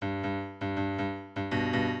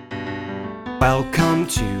Welcome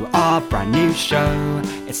to our brand new show.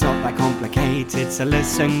 It's not that complicated, so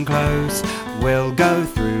listen close. We'll go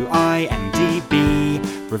through IMDb,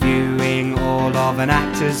 reviewing all of an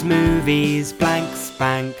actor's movies. Blank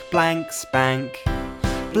spank, blank spank.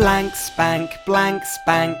 Blank spank, blank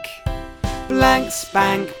spank. Blank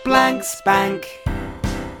spank, blank spank.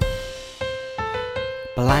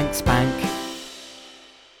 Blank spank.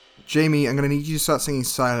 Jamie, I'm going to need you to start singing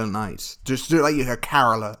Silent Night. Just do it like you're a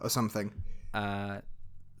caroler or something.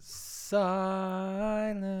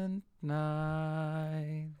 Silent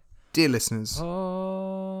night. Dear listeners,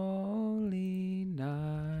 Holy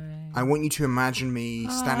night. I want you to imagine me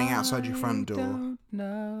standing outside your front door.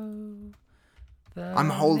 I'm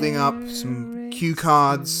holding up some cue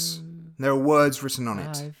cards. There are words written on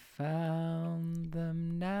it.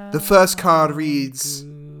 The first card reads,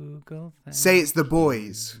 "Say it's the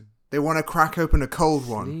boys. They want to crack open a cold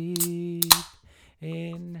one."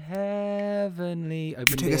 In heavenly You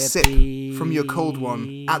take a sip from your cold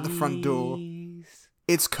one at the front door.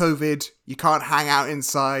 It's COVID. You can't hang out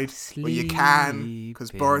inside. Well, you can,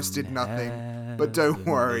 because Boris did nothing. But don't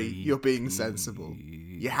worry, you're being sensible.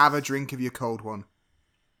 You have a drink of your cold one.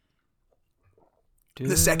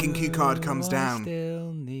 The second cue card comes down.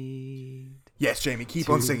 Yes, Jamie, keep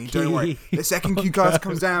on singing, don't worry. The second cue card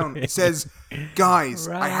comes down. It says, "Guys,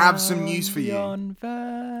 I have some news for you."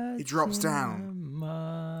 It drops down.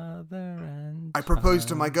 "I proposed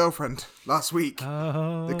to my girlfriend last week."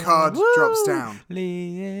 The card drops down.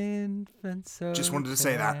 Just wanted to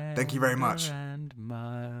say that. Thank you very much.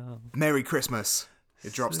 "Merry Christmas."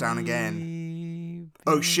 It drops down again.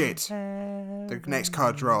 "Oh shit." The next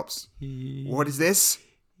card drops. "What is this?"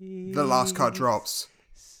 The last card drops.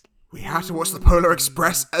 "We have to watch the Polar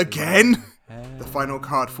Express again?" The final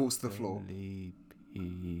card falls to the floor.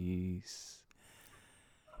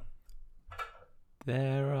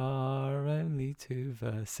 There are only two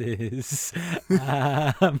verses.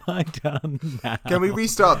 Am I done now? Can we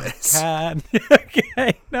restart this?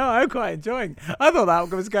 Okay. No, I'm quite enjoying. I thought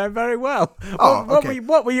that was going very well. Oh, okay.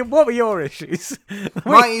 What were your issues?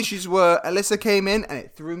 My issues were Alyssa came in and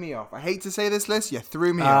it threw me off. I hate to say this, Liz, you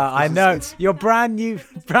threw me off. I know. Your brand new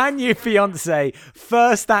fiance.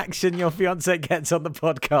 First action your fiance gets on the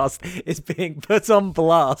podcast is being put on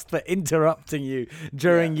blast for interrupting you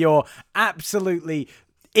during your absolutely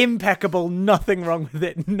impeccable, nothing wrong with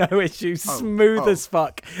it, no issues, smooth as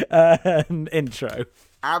fuck intro.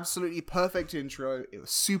 Absolutely perfect intro. It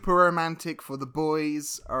was super romantic for the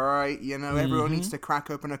boys. All right, you know, everyone needs to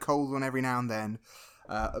crack open a cold one every now and then.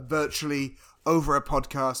 Virtually over a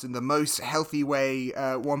podcast in the most healthy way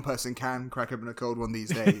one person can crack open a cold one these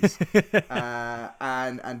days.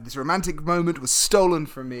 And this romantic moment was stolen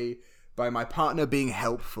from me by my partner being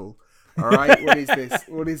helpful. All right, what is this?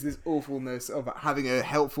 What is this awfulness of having a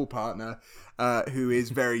helpful partner who is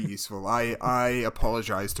very useful? I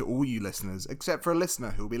apologize to all you listeners, except for a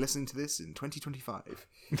listener who will be listening to this in 2025.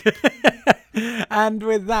 And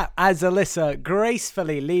with that, as Alyssa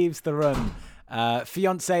gracefully leaves the room,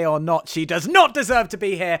 fiance or not, she does not deserve to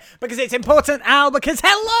be here because it's important, Al, because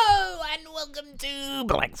hello and welcome to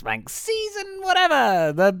Blank Spank season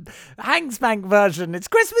whatever, the Hang Spank version. It's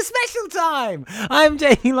Christmas special time. I'm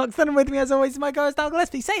Jamie Loxton and with me as always is my co-host Al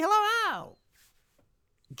Gillespie. Say hello, Al.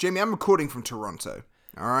 Jamie, I'm recording from Toronto.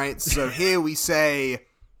 All right, so here we say,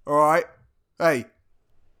 all right, hey,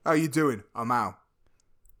 how you doing? I'm Al.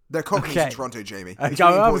 They're Cockneys in Toronto, Jamie. Okay,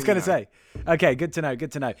 I was going to say. Okay, good to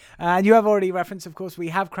know. And you have already referenced, of course, we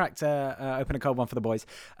have cracked open a cold one for the boys,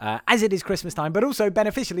 as it is Christmas time, but also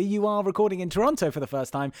beneficially, you are recording in Toronto for the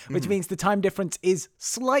first time, which means the time difference is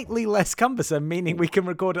slightly less cumbersome, meaning we can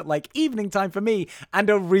record at like evening time for me and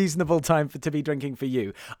a reasonable time to be drinking for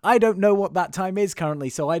you. I don't know what that time is currently,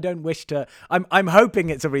 so I don't wish to. I'm hoping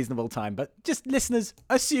it's a reasonable time, but just listeners,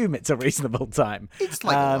 assume it's a reasonable time. It's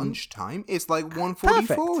like lunchtime. It's like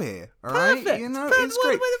 1:44 here. All right, Perfect. you know, it's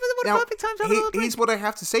great. What Now, perfect time to have a little here's drink. what I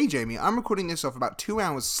have to say, Jamie. I'm recording this off about 2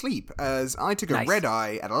 hours sleep, as I took a Nice. red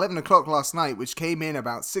eye at 11 o'clock last night, which came in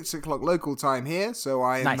about 6 o'clock local time here, so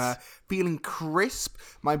I am Nice. feeling crisp.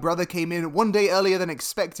 My brother came in one day earlier than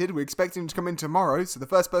expected. We're expecting him to come in tomorrow, so the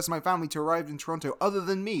first person in my family to arrive in Toronto, other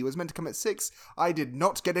than me, was meant to come at 6. I did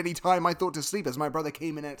not get any time, I thought, to sleep, as my brother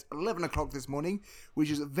came in at 11 o'clock this morning, which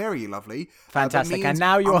is very lovely. Fantastic, That and means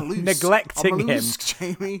now you're I'm loose. neglecting I'm loose,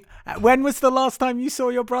 Jamie. When was the last time you saw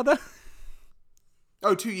your brother?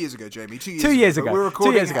 Oh, 2 years ago, Jamie. 2 years 2 years ago. We're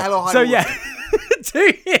recording 2 years ago. Hello High So Water.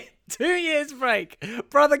 yeah, 2 years break.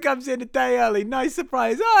 Brother comes in a day early. Nice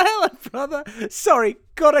surprise. Oh, hello, brother. Sorry,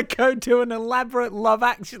 gotta go do an elaborate Love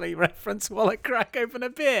Actually reference while I crack open a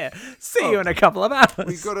beer. See you in a couple of hours.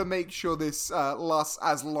 We've got to make sure this lasts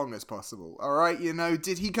as long as possible. All right,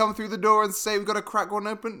 did he come through the door and say we've got to crack one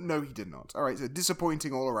open? No, he did not. All right, so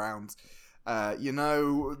disappointing all around.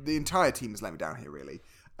 The entire team has let me down here, really.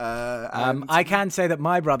 I can say that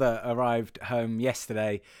my brother arrived home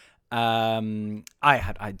yesterday.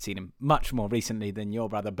 I'd seen him much more recently than your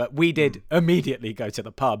brother, but we did immediately go to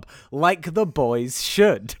the pub, like the boys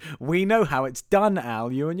should. We know how it's done,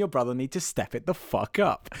 Al. You and your brother need to step it the fuck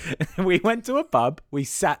up. We went to a pub. We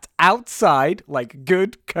sat outside like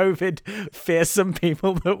good COVID fearsome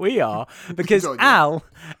people that we are, because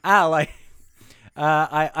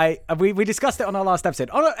we discussed it on our last episode.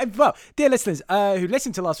 Well, dear listeners who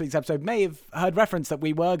listened to last week's episode may have heard reference that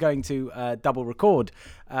we were going to double record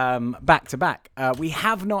back to back. We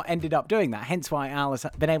have not ended up doing that, hence why Al has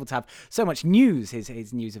been able to have so much news.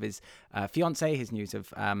 His news of his fiance, his news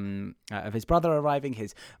of his brother arriving,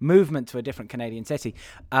 his movement to a different Canadian city.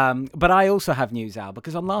 But I also have news, Al,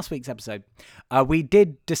 because on last week's episode we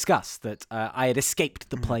did discuss that I had escaped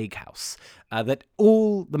the plague house. That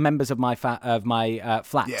all the members of my flat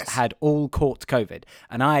had all caught COVID,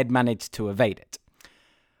 and I had managed to evade it.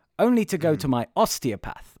 Only to go to my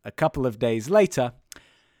osteopath a couple of days later,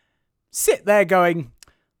 sit there going,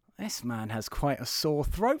 this man has quite a sore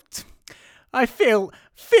throat. I feel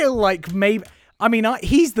like maybe... I mean,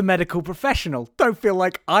 he's the medical professional. Don't feel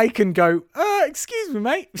like I can go, excuse me,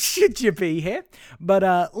 mate, should you be here? But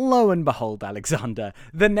lo and behold, Alexander,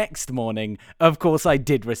 the next morning, of course, I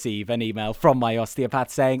did receive an email from my osteopath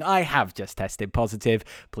saying, I have just tested positive.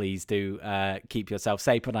 Please do keep yourself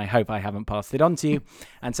safe, and I hope I haven't passed it on to you.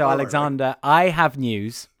 And so, Alexander, I have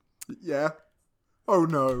news. Yeah. Oh,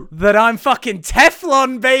 no. That I'm fucking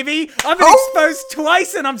Teflon, baby. I've been exposed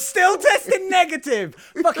twice and I'm still testing negative.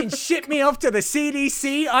 Fucking ship me off to the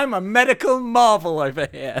CDC. I'm a medical marvel over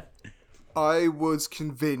here. I was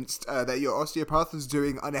convinced that your osteopath was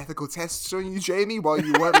doing unethical tests on you, Jamie, while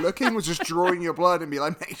you weren't looking, was just drawing your blood and be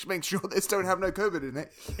like, make sure this don't have no COVID in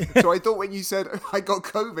it. So I thought when you said I got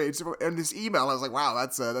COVID in this email, I was like, wow,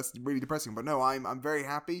 that's really depressing. But no, I'm very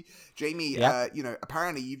happy, Jamie. Yep.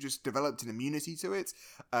 Apparently you've just developed an immunity to it.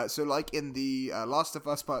 So like in the Last of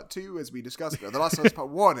Us Part 2, as we discussed, or the Last of Us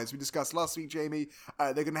Part 1, as we discussed last week, Jamie,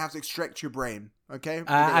 they're gonna have to extract your brain. Okay.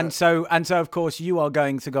 And so of course you are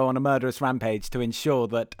going to go on a murderous rampage to ensure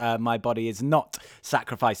that my body is not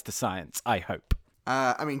sacrificed to science, I hope.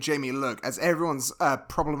 I mean, Jamie, look, as everyone's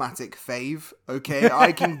problematic fave, okay,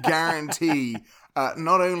 I can guarantee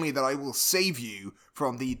not only that I will save you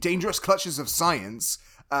from the dangerous clutches of science,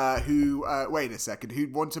 wait a second,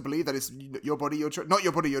 who'd want to believe that it's your body, your choice? Not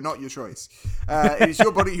your body, you're not your choice. It is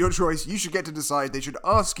your body, your choice. You should get to decide. They should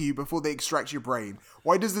ask you before they extract your brain.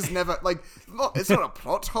 Why does this never, it's not a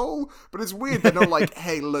plot hole, but it's weird. They're not like,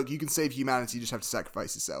 hey, look, you can save humanity, you just have to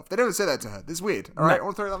sacrifice yourself. They don't say that to her. This is weird. All right, I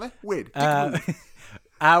want to throw it out there. Weird.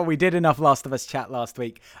 Al, we did enough Last of Us chat last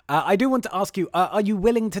week. I do want to ask you, are you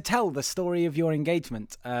willing to tell the story of your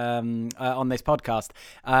engagement on this podcast?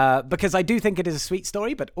 Because I do think it is a sweet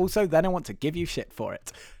story, but also then I want to give you shit for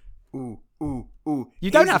it. Ooh.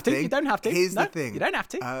 You don't have to. You don't have to. Here's the thing. You don't have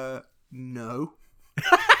to. No.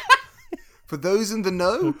 For those in the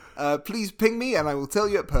know, please ping me and I will tell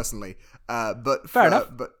you it personally. Fair enough.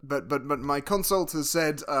 But my consult has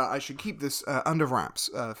said I should keep this under wraps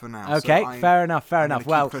for now. Okay, so fair enough. Well,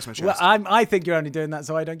 I think you're only doing that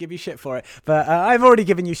so I don't give you shit for it. But I've already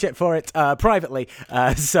given you shit for it privately,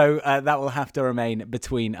 so that will have to remain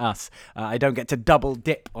between us. I don't get to double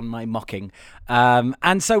dip on my mocking.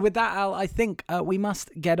 And so with that, Al, I think we must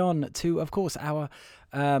get on to, of course, our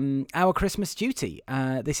Christmas duty.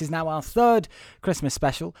 This is now our third Christmas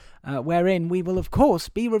special, wherein we will, of course,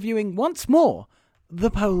 be reviewing once more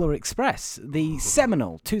The Polar Express, the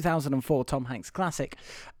seminal 2004 Tom Hanks classic,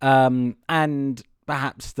 and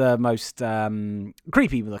perhaps the most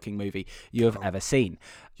creepy-looking movie you have ever seen.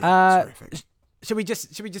 Should we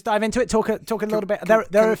just dive into it? Talk a little bit.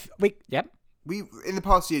 Yep. We in the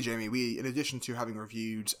past year, Jamie, we, in addition to having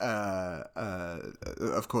reviewed,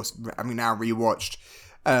 of course, having now rewatched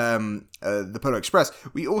The Polar Express,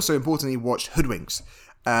 we also importantly watched Hoodwinks.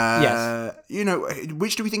 Yes.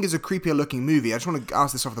 Which do we think is a creepier looking movie? I just want to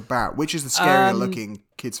ask this off the bat. Which is the scarier looking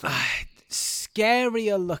kids film?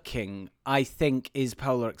 Scarier looking, I think, is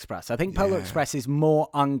Polar Express. I think Polar Express is more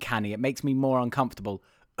uncanny. It makes me more uncomfortable.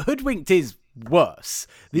 Hoodwinked is worse.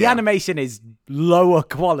 The animation is lower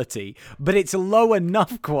quality, but it's low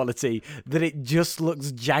enough quality that it just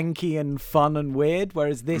looks janky and fun and weird,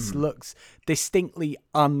 whereas this looks distinctly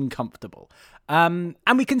uncomfortable. And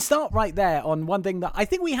we can start right there on one thing that I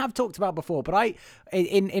think we have talked about before, but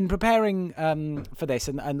in preparing for this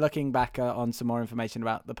and looking back on some more information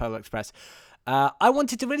about the Polar Express, I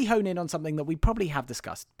wanted to really hone in on something that we probably have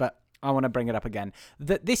discussed, but I want to bring it up again,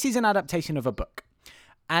 that this is an adaptation of a book.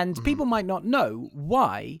 And people might not know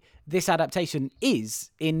why this adaptation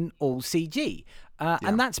is in all CG.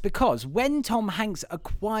 And that's because when Tom Hanks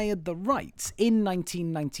acquired the rights in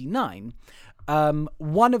 1999,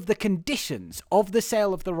 one of the conditions of the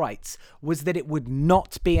sale of the rights was that it would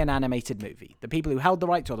not be an animated movie. The people who held the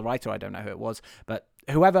rights, or the writer, I don't know who it was, but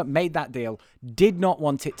whoever made that deal did not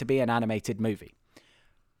want it to be an animated movie.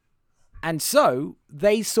 And so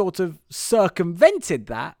they sort of circumvented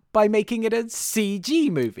that by making it a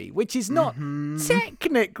CG movie, which is not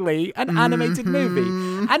technically an animated movie.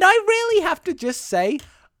 And I really have to just say,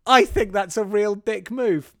 I think that's a real dick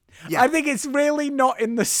move. Yeah. I think it's really not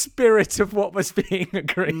in the spirit of what was being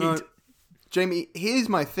agreed. No. Jamie, here's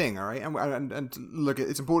my thing, all right? And look,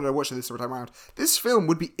 it's important I watch this every time around. This film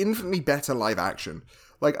would be infinitely better live action.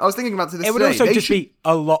 Like, I was thinking about this today. It would also just be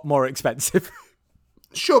a lot more expensive.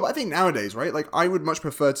 Sure, but I think nowadays, right? Like, I would much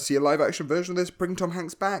prefer to see a live action version of this. Bring Tom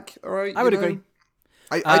Hanks back, all right? I would agree.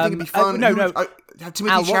 I think it'd be fun. Have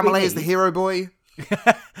Timothy Chalamet as the hero boy.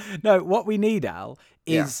 No, what we need, Al,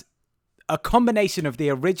 is a combination of the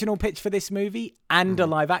original pitch for this movie and a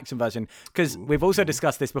live action version. Because we've also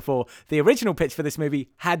discussed this before. The original pitch for this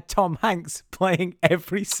movie had Tom Hanks playing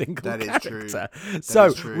every single character.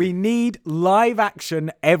 So we need live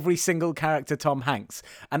action, every single character Tom Hanks.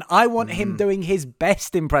 And I want him doing his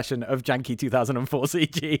best impression of janky 2004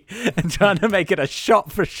 CG and trying to make it a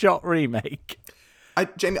shot-for-shot remake.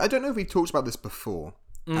 Jamie, I don't know if we talked about this before.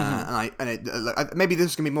 Maybe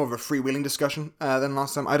this is going to be more of a freewheeling discussion than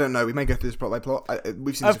last time. I don't know. We may go through this plot by plot.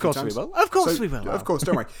 We've seen this a few times. Of course we will. Of course,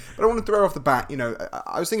 don't worry. But I want to throw off the bat,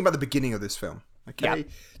 I was thinking about the beginning of this film. Okay? Yeah.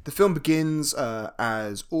 The film begins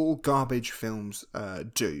as all garbage films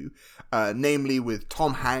do, namely with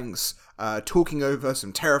Tom Hanks talking over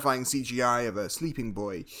some terrifying CGI of a sleeping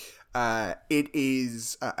boy. It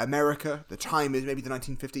is America. The time is maybe the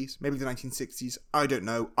 1950s, maybe the 1960s. I don't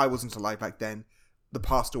know. I wasn't alive back then. The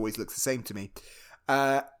past always looks the same to me.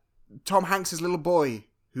 Tom Hanks' little boy,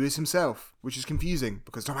 who is himself, which is confusing,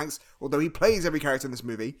 because Tom Hanks, although he plays every character in this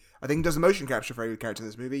movie, I think he does the motion capture for every character in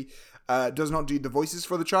this movie, does not do the voices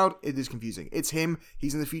for the child. It is confusing. It's him.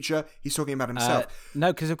 He's in the future. He's talking about himself.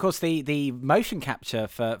 No, because of course the motion capture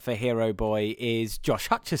for Hero Boy is Josh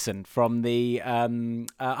Hutcherson from the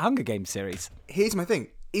Hunger Games series. Here's my thing.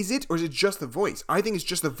 Is it, or is it just the voice? I think it's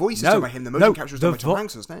just the voice is done by him. The motion capture is done by Tom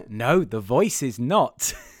Hanks, isn't it? No, the voice is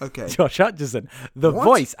not. Okay. Josh Hutcherson. The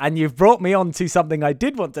voice, and you've brought me on to something I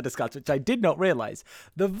did want to discuss, which I did not realise.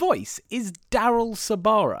 The voice is Daryl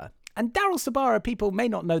Sabara. And Daryl Sabara, people may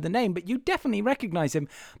not know the name, but you definitely recognise him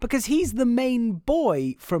because he's the main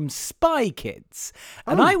boy from Spy Kids.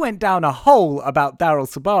 And I went down a hole about Daryl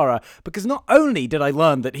Sabara because not only did I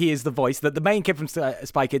learn that he is the voice, that the main kid from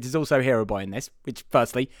Spy Kids is also Hero Boy in this, which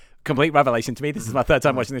firstly, complete revelation to me. This is my third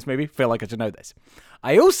time watching this movie. Feel like I should know this.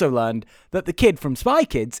 I also learned that the kid from Spy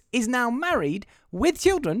Kids is now married with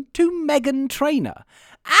children to Meghan Trainor.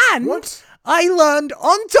 And I learned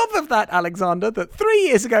on top of that, Alexander, that 3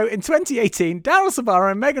 years ago in 2018, Daryl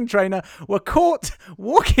Sabara and Meghan Trainor were caught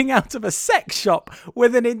walking out of a sex shop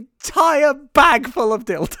with an entire bag full of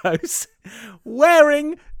dildos,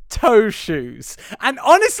 wearing toe shoes. And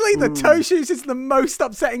honestly, the toe shoes is the most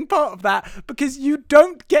upsetting part of that because you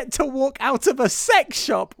don't get to walk out of a sex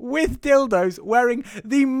shop with dildos wearing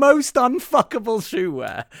the most unfuckable shoe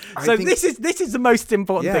wear. So this is the most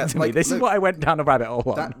important thing to me. This is what I went down a rabbit hole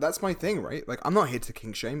on. That's my thing, right? Like, I'm not here to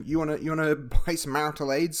kink shame. You wanna buy some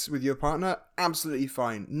marital aids with your partner? Absolutely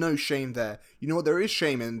fine. No shame there. You know what there is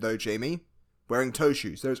shame in though, Jamie? Wearing toe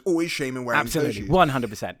shoes. There's always shame in wearing toe shoes.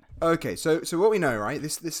 100%. Okay, so what we know, right?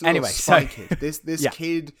 This little spy kid, this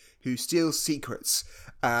kid who steals secrets,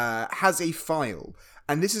 has a file,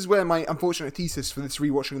 and this is where my unfortunate thesis for this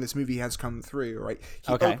rewatching of this movie has come through. Right?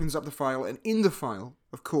 He opens up the file, and in the file,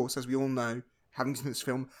 of course, as we all know, having seen this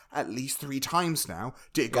film at least 3 times now.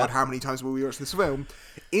 Dear God, how many times will we watch this film?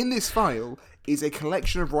 In this file is a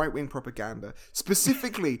collection of right-wing propaganda,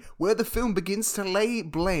 specifically where the film begins to lay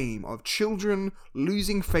blame of children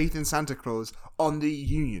losing faith in Santa Claus on the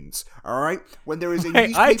unions. All right, when there is a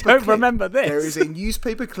newspaper I don't remember this. There is a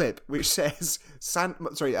newspaper clip which says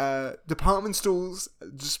department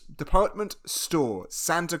store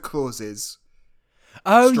Santa Clauses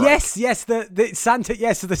Oh strike. yes, the Santa.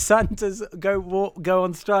 Yes, the Santas go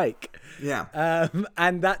on strike. Yeah.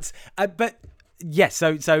 And that's but yes.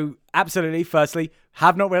 So absolutely. Firstly,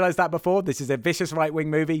 have not realised that before. This is a vicious right-wing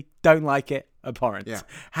movie. Don't like it. Abhorrent. Yeah.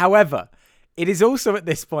 However, it is also at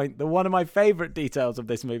this point that one of my favourite details of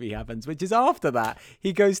this movie happens, which is after that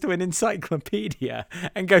he goes to an encyclopedia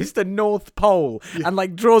and goes to North Pole and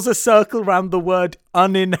like draws a circle around the word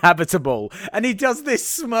uninhabitable, and he does this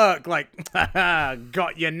smirk like,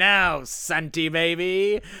 got you now, Santy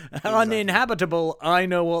baby. Uninhabitable, I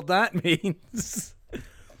know what that means.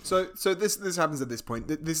 So this happens at this point.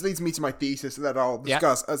 This leads me to my thesis that I'll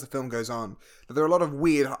discuss as the film goes on. That there are a lot of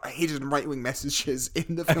weird, hidden right-wing messages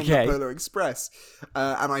in the film The Polar Express,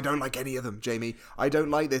 and I don't like any of them, Jamie. I don't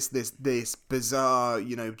like this bizarre,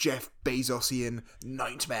 Jeff Bezosian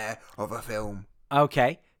nightmare of a film.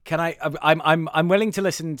 Okay. Can I? I'm willing to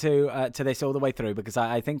listen to this all the way through because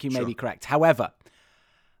I think you may be correct. However,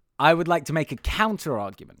 I would like to make a counter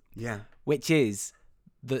argument. Yeah. Which is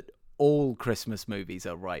that all Christmas movies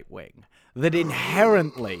are right wing. That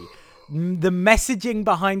inherently the messaging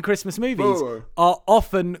behind Christmas movies are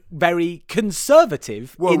often very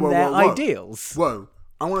conservative in their ideals. Whoa.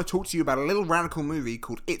 I want to talk to you about a little radical movie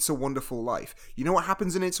called It's a Wonderful Life. You know what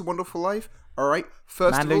happens in It's a Wonderful Life? All right.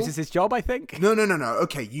 First Man of all, loses his job, I think. No.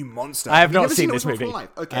 Okay, you monster. I have you not never seen It's this a Wonderful movie. Life?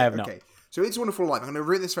 Okay, I have okay. not. So It's a Wonderful Life. I'm going to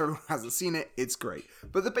ruin this for everyone who hasn't seen it. It's great.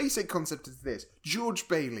 But the basic concept is this. George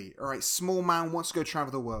Bailey, all right, small man, wants to go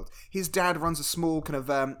travel the world. His dad runs a small kind of,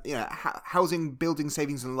 housing, building,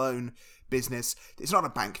 savings and loan business. It's not a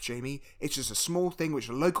bank, Jamie. It's just a small thing which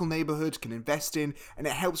a local neighborhood can invest in, and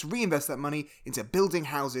it helps reinvest that money into building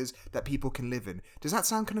houses that people can live in. Does that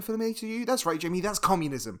sound kind of familiar to you? That's right, Jamie. That's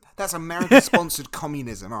communism. That's American-sponsored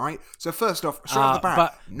communism, all right? So first off, straight off the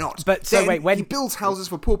bat, not. But so then wait, when he builds houses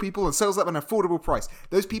for poor people and sells them at an affordable price.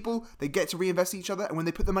 Those people, they get to reinvest in each other, and when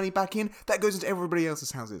they put the money back in, that goes into everybody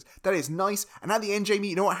else's houses. That is nice. And at the end, Jamie,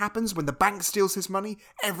 you know what happens when the bank steals his money?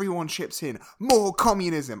 Everyone chips in. More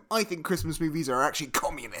communism. I think Christmas movies are actually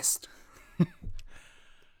communist.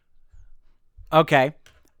 Okay.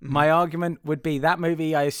 My argument would be that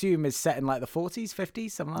movie, I assume, is set in like the 40s,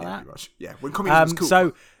 50s, something like that. Pretty much. Yeah, when communism's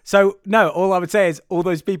cool. So no, all I would say is all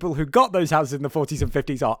those people who got those houses in the 40s and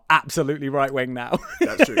 50s are absolutely right wing now.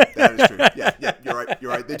 That's true. That is true. Yeah,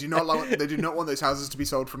 you're right. They do not want those houses to be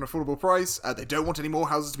sold for an affordable price. They don't want any more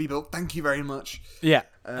houses to be built. Thank you very much. Yeah.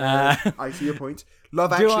 I see your point.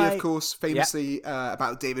 Love Actually, of course, famously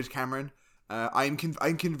about David Cameron. I'm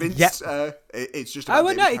convinced it's just about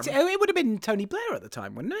David Cameron. It would have been Tony Blair at the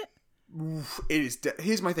time, wouldn't it? It is.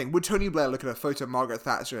 Here's my thing. Would Tony Blair look at a photo of Margaret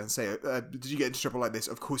Thatcher and say, did you get into trouble like this?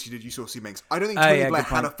 Of course you did, you saucy minx. I don't think Tony Blair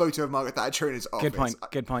had a photo of Margaret Thatcher in his office.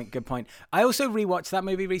 Good point. I also rewatched that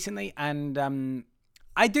movie recently, and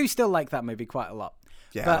I do still like that movie quite a lot.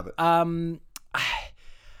 Yeah, but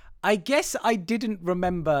I guess I didn't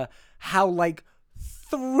remember how, like,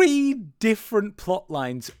 3 different plot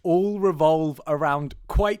lines all revolve around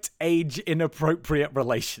quite age-inappropriate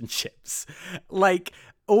relationships. Like,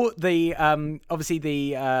 all the obviously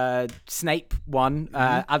the Snape one,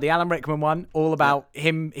 the Alan Rickman one, all about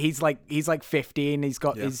him. He's like 50 and he's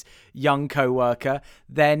got his young co-worker.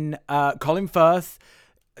 Then Colin Firth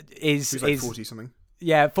is like 40 something.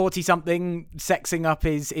 Yeah, 40-something, sexing up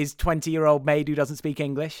his 20-year-old maid who doesn't speak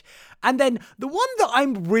English. And then the one that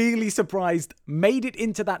I'm really surprised made it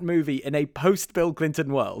into that movie in a post-Bill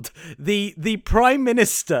Clinton world, the Prime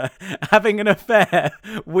Minister having an affair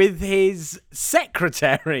with his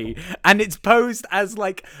secretary, and it's posed as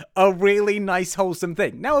like a really nice, wholesome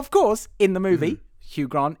thing. Now, of course, in the movie, Hugh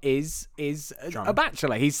Grant is a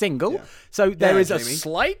bachelor. He's single. Yeah. So there is Jamie. A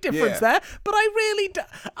slight difference there. But I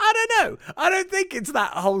don't know. I don't think it's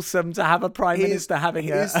that wholesome to have a prime minister having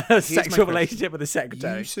a sexual relationship with a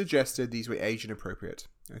secretary. You suggested these were age inappropriate.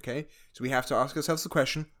 Okay? So we have to ask ourselves the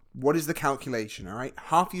question, what is the calculation, all right?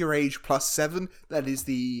 Half your age plus 7, that is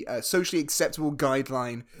the socially acceptable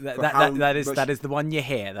guideline. That is the one you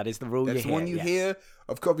hear. That is the rule you hear. That's the one you hear.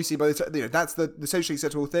 Obviously, by the time, that's the socially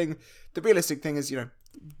acceptable thing. The realistic thing is, you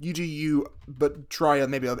do you, but try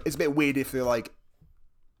and maybe it's a bit weird if you're like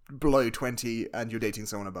below 20 and you're dating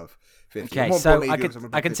someone above 50. Okay, so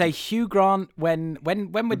I can say Hugh Grant when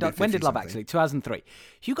did Love Actually? 2003.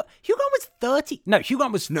 Hugh Grant was 30. No, Hugh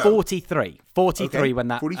Grant was 43. 43 when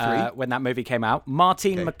that movie came out.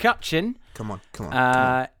 Martine McCutcheon. Come on.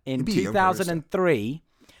 In 2003,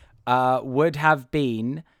 would have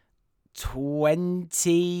been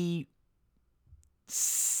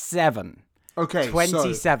 27. Okay,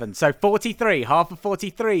 27. So 43. Half of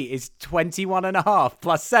 43 is 21 and a half.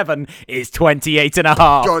 Plus 7 is 28 and a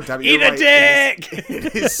half. God damn it, Eat you're a right. dick!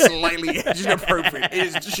 It is slightly inappropriate. It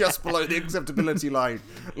is just below the acceptability line.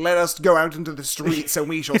 Let us go out into the streets and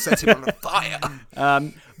we shall set him on fire.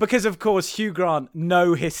 Because, of course, Hugh Grant,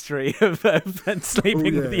 no history of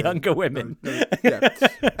sleeping with younger women.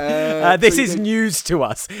 This is news to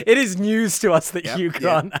us. It is news to us that Hugh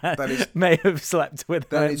Grant may have slept with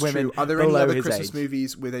That is women true. Are there below any other his Christmas age.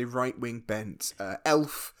 movies with a right-wing bent?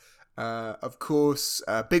 Elf, of course.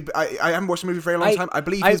 I haven't watched the movie for a very long time. I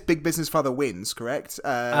believe his Big Business Father wins, correct?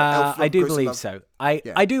 Elf, I do Gross and believe Love. so.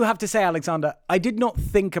 I do have to say, Alexander, I did not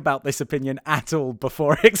think about this opinion at all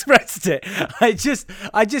before I expressed it.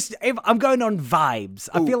 I'm going on vibes.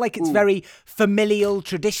 I feel like it's very familial,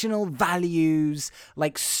 traditional values,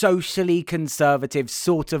 like socially conservative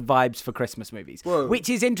sort of vibes for Christmas movies, which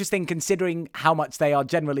is interesting considering how much they are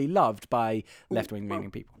generally loved by left-wing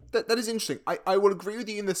leaning people. That is interesting. I will agree with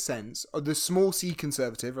you in the sense of the small C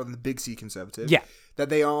conservative rather than the big C conservative. Yeah. That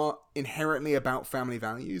they are inherently about family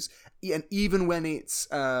values. And even when it's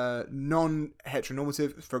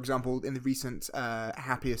non-heteronormative, for example, in the recent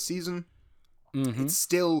Happiest season, it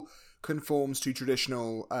still conforms to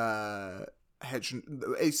traditional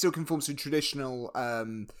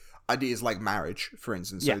ideas like marriage, for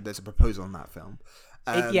instance. So there's a proposal in that film.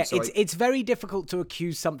 It's very difficult to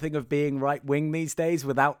accuse something of being right wing these days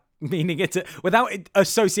without meaning it, without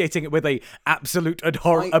associating it with a absolute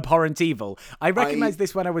abhorrent evil. I recognized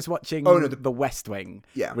this when I was watching The West Wing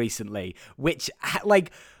recently, which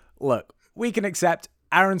look, we can accept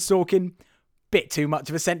Aaron Sorkin, bit too much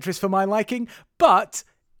of a centrist for my liking, but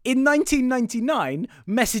in 1999,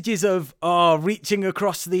 messages of reaching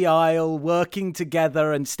across the aisle, working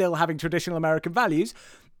together, and still having traditional American values,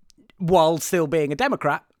 while still being a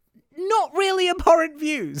Democrat, not really abhorrent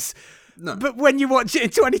views. No. But when you watch it in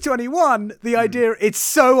 2021, the idea, it's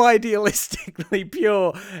so idealistically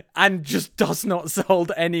pure and just does not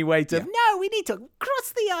hold any weight of, no, we need to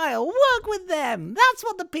cross the aisle, work with them. That's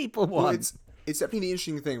what the people want. Well, it's definitely the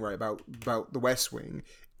interesting thing, right, about The West Wing,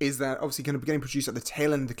 is that obviously kind of getting produced at the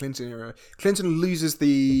tail end of the Clinton era. Clinton loses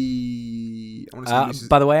the...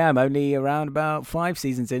 By the way, I'm only around about 5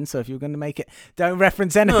 seasons in, so if you're going to make it, don't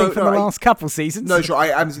reference anything from the last couple seasons. No, sure, I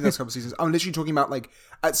haven't seen those couple seasons. I'm literally talking about, like,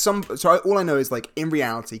 all I know is, like, in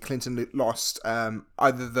reality, Clinton lost I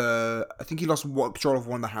think he lost control of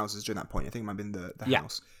one of the houses during that point. I think it might have been the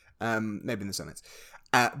House. Maybe in the Senate.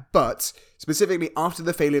 But specifically after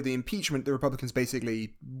the failure of the impeachment, the Republicans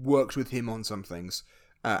basically worked with him on some things.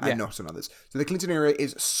 And not on others. So the Clinton era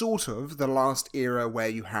is sort of the last era where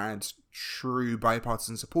you had true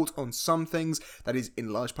bipartisan support on some things. That is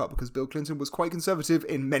in large part because Bill Clinton was quite conservative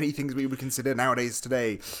in many things we would consider nowadays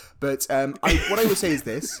today. But what I would say is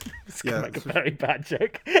this. It's like a very bad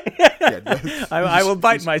joke. I will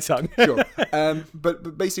bite my tongue. Sure.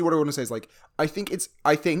 But basically what I want to say is, like, I think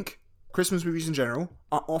Christmas movies in general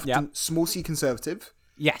are often small C conservative.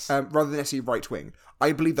 Yes. Rather than necessarily right-wing.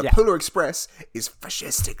 I believe the Polar Express is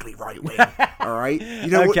fascistically right-wing. All right? You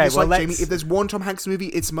know what it's like, Jamie? If there's one Tom Hanks movie,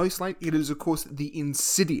 it's most likely it is, of course, the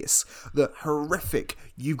insidious, the horrific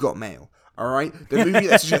You've Got Mail. All right? The movie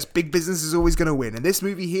that suggests big business is always going to win. And this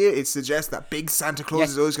movie here, it suggests that big Santa Claus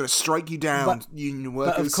is always going to strike you down, union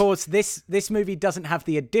workers. But, of course, this movie doesn't have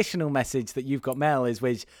the additional message that You've Got Mail is,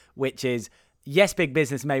 which is... Yes, big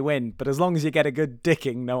business may win, but as long as you get a good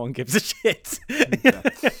dicking, no one gives a shit.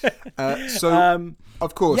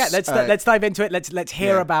 Of course, let's dive into it. Let's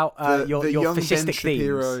hear about your young fascistic Ben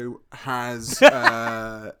themes. Shapiro has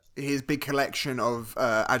his big collection of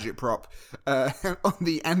agitprop on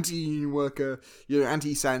the anti-union worker,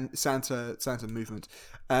 anti-Santa movement.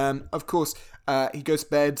 Of course, he goes to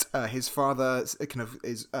bed. His father kind of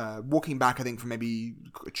is walking back, I think, from maybe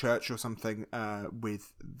a church or something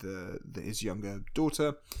with his younger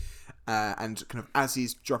daughter. And kind of as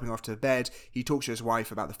he's dropping off to bed, he talks to his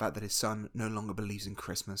wife about the fact that his son no longer believes in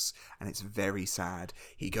Christmas, and it's very sad.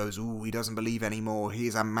 He goes, he doesn't believe anymore.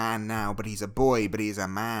 He's a man now, but he's a boy, but he's a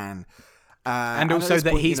man. And also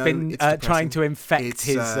that he's been trying to infect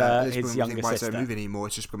his younger sister. sister. Don't move anymore.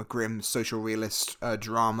 It's just become a grim social realist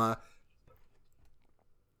drama.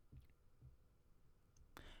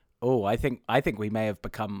 Oh, I think we may have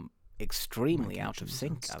become extremely out of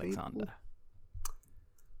sync, Alexander.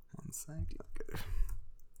 One sec.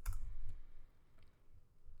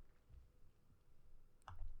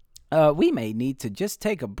 We may need to just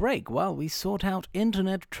take a break while we sort out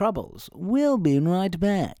internet troubles. We'll be right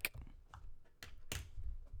back.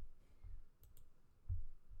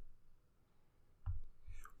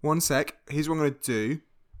 One sec. Here's what I'm going to do,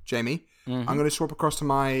 Jamie. I'm going to swap across to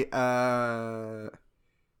my...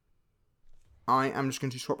 I am just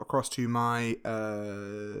going to swap across to my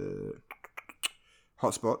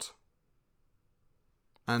hotspot.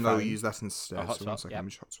 And I'll use that instead. Oh, So 1 second, yep. let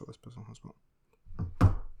me just hotspot this person on hotspot.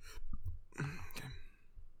 Okay.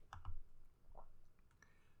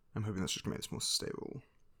 I'm hoping that's just going to make this more stable.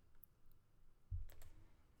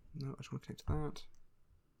 No, I just want to connect to that.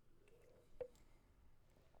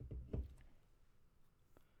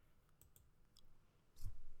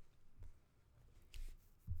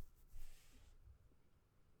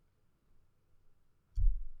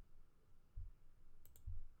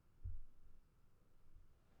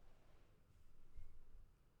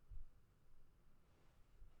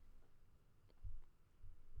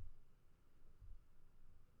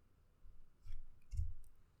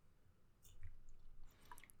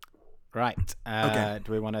 Right. Okay.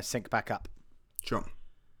 Do we want to sync back up? Sure.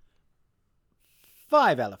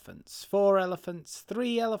 5 elephants, 4 elephants,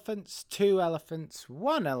 3 elephants, 2 elephants,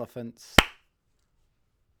 1 elephant.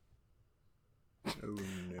 Oh,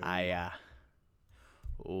 no.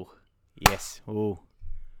 Oh, yes. Oh.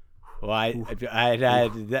 Well,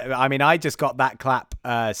 I mean, I just got that clap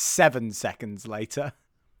 7 seconds later.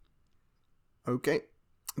 Okay.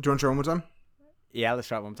 Do you want to try one more time? Yeah, let's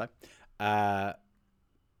try it one more time.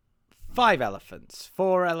 5 elephants,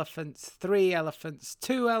 4 elephants, 3 elephants,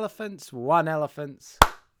 2 elephants, 1 elephant.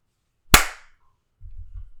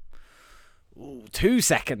 Ooh, 2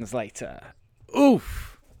 seconds later.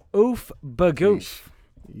 Oof. Oof, bagoof.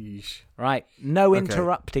 Yeesh. Right, no Okay,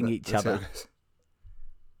 interrupting each that's how other. it goes.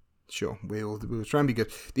 Sure, we'll try and be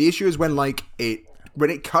good. The issue is when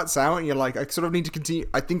it cuts out and you're like, I sort of need to continue.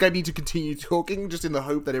 I think I need to continue talking just in the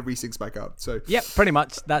hope that it resyncs back up. So Yep, pretty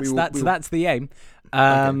much. That's the aim.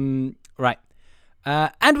 Right.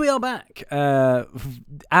 And we are back.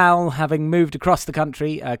 Al, having moved across the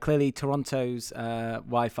country, clearly Toronto's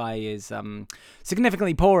Wi-Fi is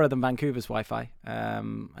significantly poorer than Vancouver's Wi-Fi.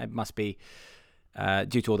 It must be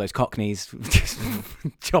due to all those cockneys just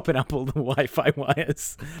chopping up all the Wi-Fi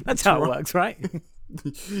wires. That's how it works, right?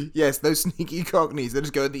 Yes, those sneaky cockneys, they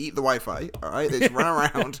just go and eat the Wi-Fi, alright? They just run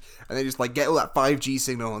around and they just like get all that 5G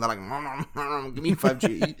signal and they're like, nom, nom, nom, give me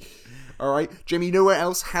 5G. Alright, Jimmy, you know where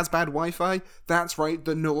else has bad Wi-Fi? That's right,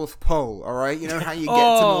 the North Pole, alright? You know how you get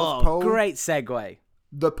to North Pole? Great segue.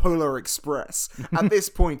 The Polar Express. At this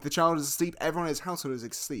point, the child is asleep, everyone in his household is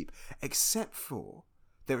asleep, except for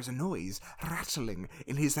there is a noise rattling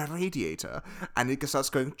in his radiator, and it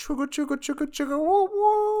starts going chugga chugga chugga chugga woo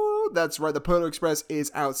woo. That's right, the Polar Express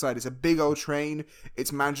is outside. It's a big old train.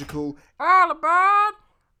 It's magical. All aboard!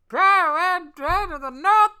 Go to the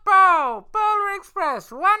North Pole! Polar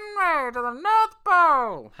Express, one way to the North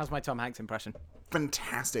Pole! How's my Tom Hanks impression?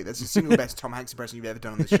 Fantastic. That's the single best Tom Hanks impression you've ever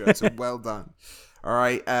done on this show, so well done. All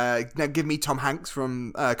right, now give me Tom Hanks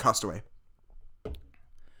from Castaway.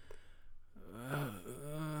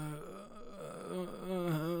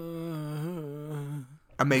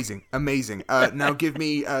 Amazing, amazing. Now give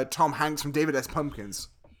me Tom Hanks from David S. Pumpkins.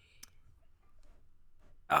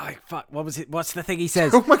 Oh, fuck. What was it? What's the thing he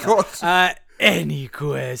says? Oh my god. Any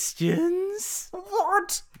questions?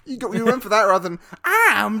 What? You went for that rather than,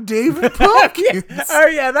 I'm David Pumpkins. Oh,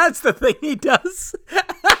 yeah, that's the thing he does.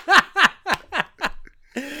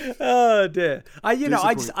 Oh dear. I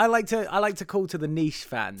like to call to the niche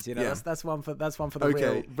fans, you know. Yeah. That's one for the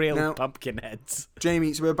Okay. real Now- pumpkin heads.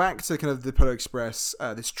 Jamie, so we're back to kind of the Polar Express,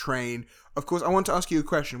 this train. Of course, I want to ask you a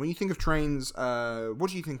question. When you think of trains, what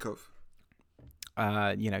do you think of?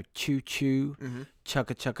 Choo choo,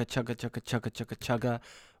 chugga chugga chugga chugga chugga chugga chugga.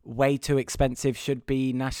 Way too expensive, should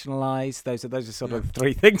be nationalised. Those are sort of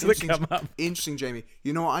 3 things that come up. Interesting, Jamie.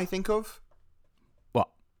 You know what I think of? What?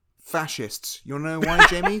 Fascists. You want to know why,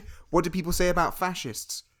 Jamie? What do people say about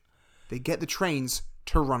fascists? They get the trains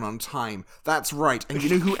to run on time. That's right. And you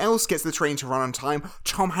know who else gets the train to run on time?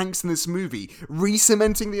 Tom Hanks in this movie,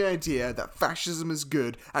 re-cementing the idea that fascism is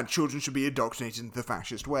good and children should be indoctrinated into the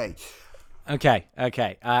fascist way. Okay.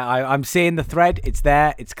 I'm seeing the thread. It's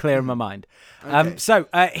there. It's clear in my mind. Okay. So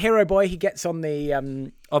Hero Boy, he gets on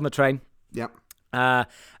the train. Yep.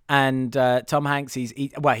 And Tom Hanks,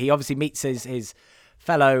 he obviously meets his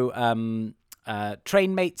fellow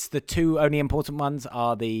train mates. The 2 only important ones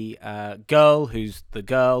are the girl, who's the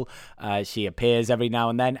girl. She appears every now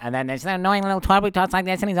and then there's an annoying little twat who talks like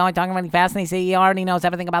this, and he's always talking really fast, and he already knows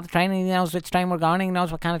everything about the train, and he knows which train we're going, and he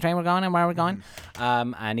knows what kind of train we're going and where we're going.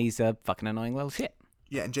 And he's a fucking annoying little shit.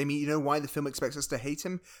 Yeah, and Jamie, you know why the film expects us to hate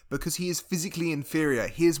him? Because he is physically inferior.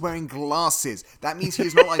 He is wearing glasses. That means he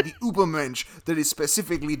is not like the Ubermensch that is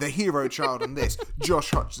specifically the hero child in this,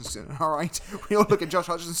 Josh Hutcherson, all right? We all look at Josh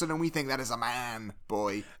Hutcherson and we think that is a man,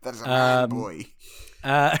 boy. That is a man, boy.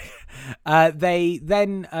 They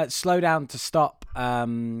then slow down to stop,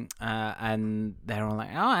 and they're all like,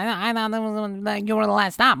 "Oh, I thought you were the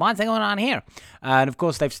last stop. What's going on here?" And of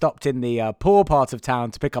course, they've stopped in the poor part of town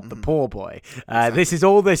to pick up the poor boy. This is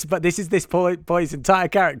all this, but this is this boy's entire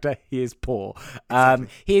character. He is poor.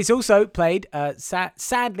 He is also played,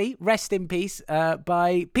 sadly, rest in peace,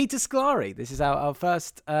 by Peter Scolari. This is our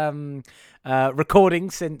first. Recording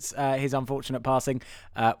since his unfortunate passing.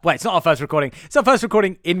 Well, it's not our first recording. It's our first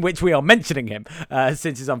recording in which we are mentioning him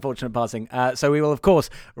since his unfortunate passing. So we will, of course,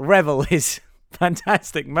 revel his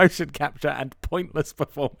fantastic motion capture and pointless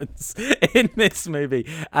performance in this movie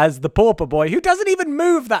as the pauper boy who doesn't even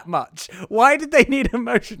move that much. Why did they need a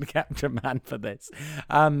motion capture man for this?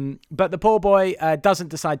 But the poor boy doesn't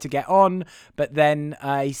decide to get on, but then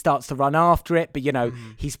he starts to run after it. But, you know,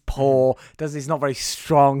 he's poor, he's not very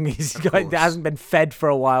strong. He hasn't been fed for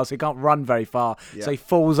a while, so he can't run very far. Yeah. So he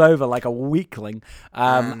falls over like a weakling.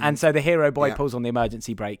 And so the hero boy pulls on the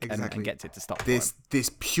emergency brake and gets it to stop. This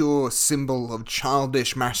pure symbol of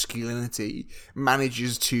childish masculinity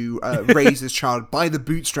manages to raise this child by the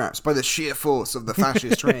bootstraps, by the sheer force of the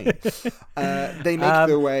fascist train. They make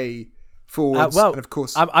their way forwards, and of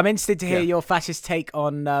course, I'm interested to hear your fascist take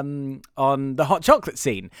on the hot chocolate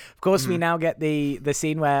scene. Of course, we now get the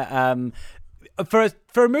scene where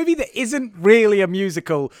for a movie that isn't really a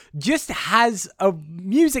musical, just has a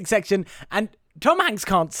music section, and Tom Hanks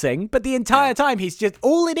can't sing, but the entire time he's just,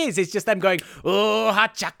 all it is just them going, "Oh,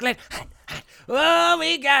 hot chocolate, oh,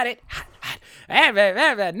 we got it, ever,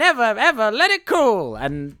 never, ever let it cool."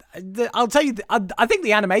 And I'll tell you, I think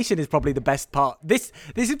the animation is probably the best part. This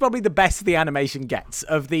is probably the best the animation gets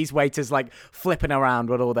of these waiters like flipping around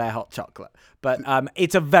with all their hot chocolate. But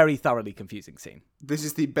it's a very thoroughly confusing scene. This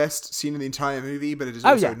is the best scene in the entire movie, but it is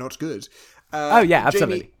also not good.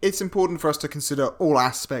 Absolutely. Jamie, it's important for us to consider all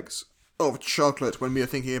aspects of chocolate when we are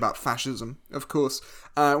thinking about fascism, of course.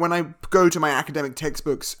 When I go to my academic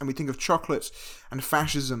textbooks and we think of chocolate and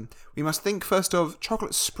fascism, we must think first of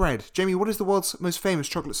chocolate spread. Jamie, what is the world's most famous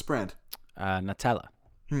chocolate spread? Nutella.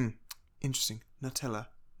 Interesting. Nutella.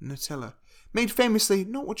 Made famously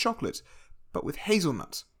not with chocolate, but with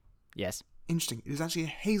hazelnut. Yes. Interesting. It is actually a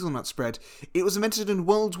hazelnut spread. It was invented in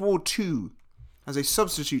World War II as a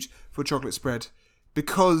substitute for chocolate spread,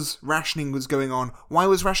 because rationing was going on. Why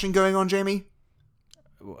was rationing going on, Jamie?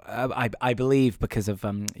 I believe because of,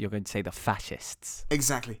 you're going to say the fascists.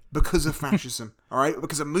 Exactly. Because of fascism. All right?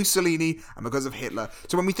 Because of Mussolini and because of Hitler.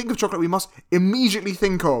 So when we think of chocolate, we must immediately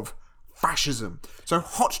think of fascism. So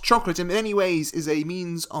hot chocolate in many ways is a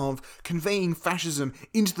means of conveying fascism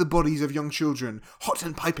into the bodies of young children. Hot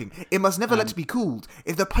and piping. It must never let it be cooled.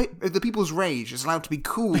 If the people's rage is allowed to be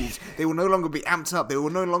cooled, they will no longer be amped up. They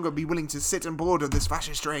will no longer be willing to sit on board of this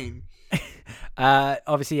fascist train.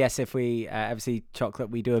 Obviously, yes, if we ever see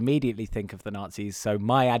chocolate, we do immediately think of the Nazis. So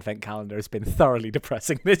my advent calendar has been thoroughly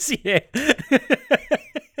depressing this year.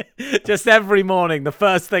 Just every morning, the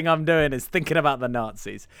first thing I'm doing is thinking about the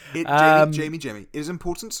Nazis. Jamie, it is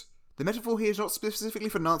important. The metaphor here is not specifically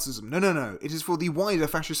for Nazism. No. It is for the wider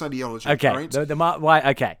fascist ideology. Okay. Right? Why?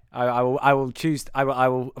 Okay. I will choose. I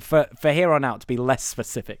will for here on out to be less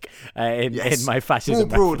specific in my fascism.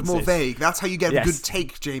 More broad, references. more vague. That's how you get a good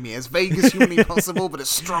take, Jamie. As vague as humanly possible, but as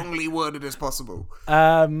strongly worded as possible.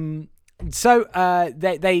 So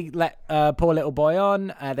they let poor little boy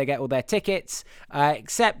on. They get all their tickets,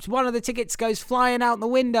 except one of the tickets goes flying out the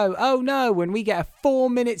window. Oh no! When we get a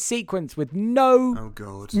 4-minute sequence with no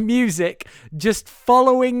music, just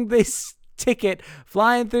following this ticket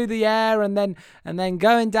flying through the air and then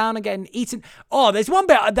going down and getting eaten. Oh, there's one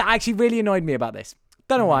bit that actually really annoyed me about this.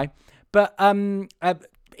 Don't know why, but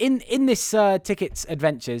In this ticket's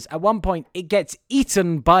adventures, at one point, it gets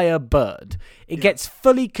eaten by a bird. It gets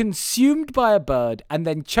fully consumed by a bird and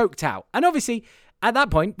then choked out. And obviously, at that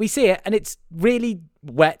point, we see it and it's really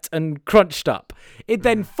wet and crunched up. It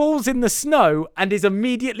then falls in the snow and is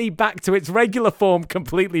immediately back to its regular form,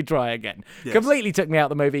 completely dry again. Yes. Completely took me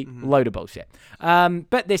out of the movie. Load of bullshit.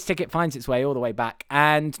 But this ticket finds its way all the way back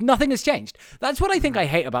and nothing has changed. That's what I think I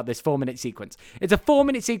hate about this 4-minute sequence. It's a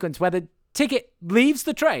 4-minute sequence where the ticket leaves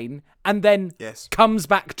the train and then comes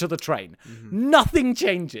back to the train. Nothing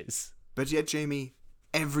changes. But yet, Jamie,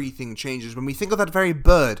 everything changes when we think of that very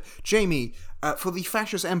bird. Jamie, for the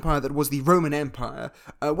fascist empire that was the Roman Empire,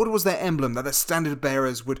 what was their emblem that the standard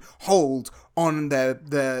bearers would hold on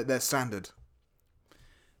their standard?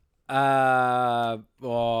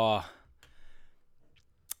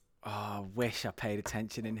 Wish I paid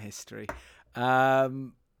attention in history. It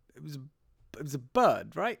was a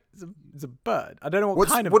bird, right? It's a bird. I don't know what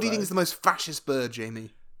kind of bird. What do you think is the most fascist bird,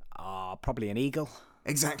 Jamie? Probably an eagle.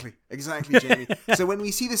 Exactly, Jamie. So when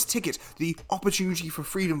we see this ticket, the opportunity for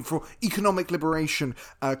freedom, for economic liberation,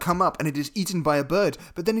 come up, and it is eaten by a bird,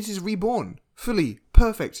 but then it is reborn, fully,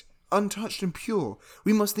 perfect, untouched and pure,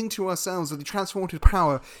 we must think to ourselves of the transformative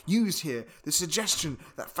power used here, the suggestion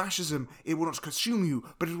that fascism, it will not consume you,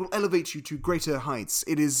 but it will elevate you to greater heights.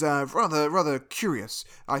 It is rather curious,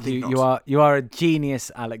 I think. You are a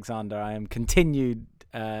genius, Alexander. I am continued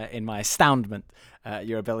in my astoundment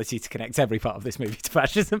your ability to connect every part of this movie to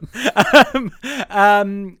fascism.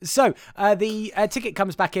 So the ticket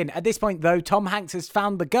comes back in. At this point, though, Tom Hanks has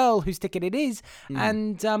found the girl whose ticket it is,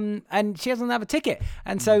 and she doesn't have a ticket.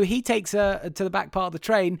 And so he takes her to the back part of the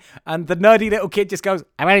train, and the nerdy little kid just goes,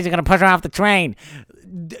 "I'm going to push her off the train."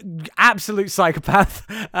 Absolute psychopath.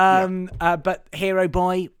 But hero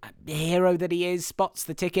boy, hero that he is, spots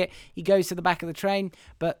the ticket. He goes to the back of the train,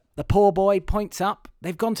 but the poor boy points up.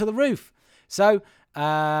 They've gone to the roof. So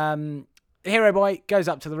hero boy goes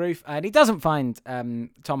up to the roof, and he doesn't find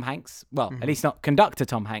Tom Hanks. Well, at least not conductor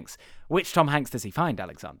Tom Hanks. Which Tom Hanks does he find,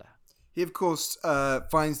 Alexander? He, of course,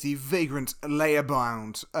 finds the vagrant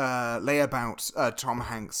layabout Tom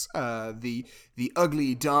Hanks, the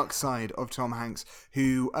ugly, dark side of Tom Hanks,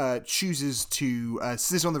 who chooses to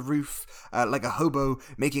sit on the roof like a hobo,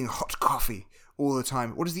 making hot coffee all the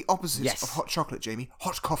time. What is the opposite of hot chocolate, Jamie?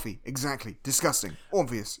 Hot coffee, exactly. Disgusting.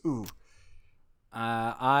 Obvious. Ooh.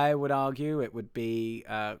 I would argue it would be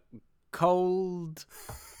cold...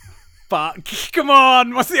 Fuck. Come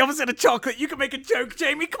on. What's the opposite of chocolate? You can make a joke,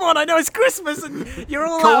 Jamie. Come on. I know it's Christmas and you're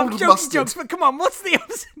all out of jokes, but come on. What's the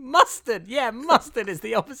opposite? Mustard. Yeah, mustard is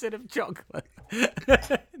the opposite of chocolate.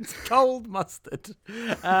 It's cold mustard.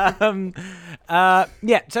 So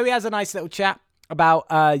he has a nice little chat about,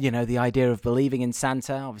 the idea of believing in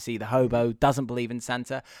Santa. Obviously, the hobo doesn't believe in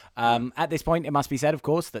Santa. At this point, it must be said, of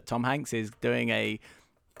course, that Tom Hanks is doing a...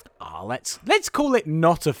 let's call it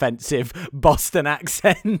not offensive Boston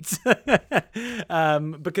accent.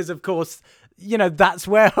 Because, of course, that's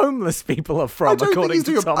where homeless people are from, according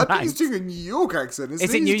to Tom Hanks. I think he's doing a New York accent.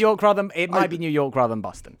 Is it New York rather than... It might be New York rather than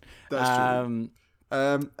Boston. That's true.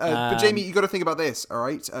 But Jamie, you got to think about this, all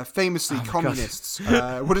right? Famously, communists,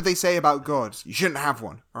 what did they say about God? You shouldn't have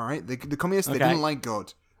one, all right? The communists, they didn't like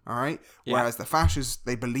God. All right. Yeah. Whereas the fascists,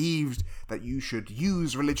 they believed that you should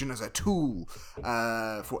use religion as a tool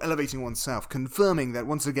for elevating oneself, confirming that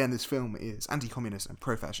once again this film is anti-communist and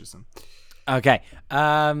pro-fascism. Okay.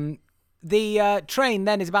 The train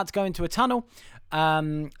then is about to go into a tunnel.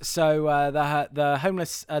 So the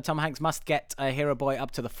homeless Tom Hanks must get Hero Boy up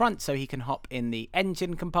to the front so he can hop in the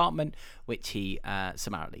engine compartment, which he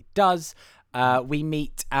summarily does. We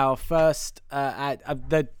meet our first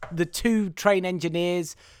the two train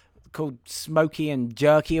engineers called Smokey and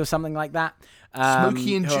Jerky or something like that.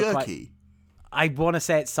 Smokey and Jerky? I want to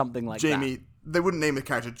say it's something like Jamie, that. They wouldn't name a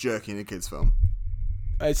character Jerky in a kid's film.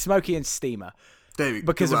 Smokey and Steamer. David,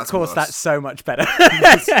 because of course that's so much better.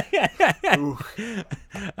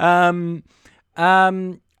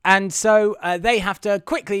 And so they have to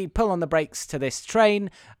quickly pull on the brakes to this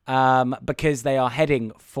train because they are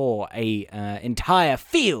heading for a entire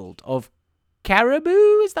field of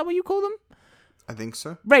caribou. Is that what you call them? I think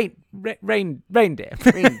so. Reindeer.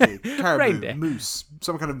 Caribou, reindeer. Moose,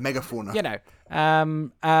 some kind of megafauna.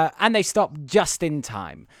 And they stop just in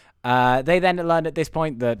time. They then learn at this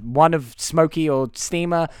point that one of Smokey or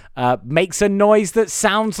Steamer makes a noise that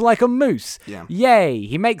sounds like a moose. Yeah. Yay!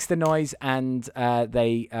 He makes the noise, and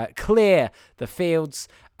they clear the fields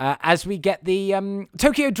as we get the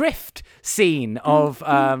Tokyo Drift scene of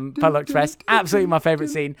Polar Express. Absolutely my favorite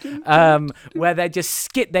scene, where they're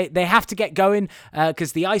just they have to get going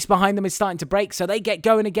because the ice behind them is starting to break, so they get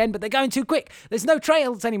going again, but they're going too quick. There's no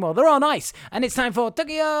trails anymore. They're on ice, and it's time for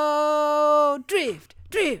Tokyo Drift.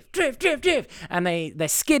 Drift. And they're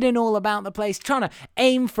skidding all about the place, trying to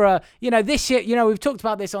aim for this shit. We've talked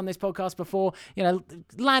about this on this podcast before,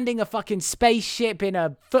 landing a fucking spaceship in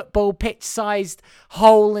a football pitch-sized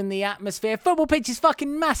hole in the atmosphere. Football pitch is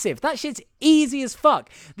fucking massive. That shit's easy as fuck.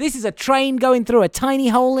 This is a train going through a tiny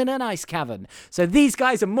hole in an ice cavern. So these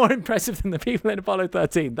guys are more impressive than the people in Apollo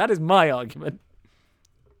 13. That is my argument.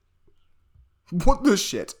 What the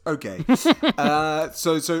shit? Okay.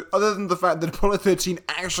 So other than the fact that Apollo 13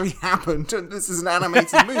 actually happened and this is an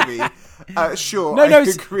animated movie, sure, I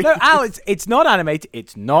agree. No, Al, it's not animated.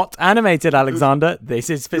 It's not animated, Alexander. This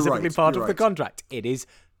is specifically part of the contract. It is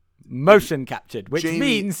motion captured, which Jamie-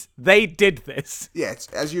 means they did this. Yes,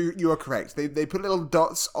 as you are correct. They put little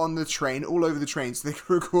dots on the train, all over the train, so they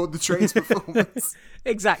can record the train's performance.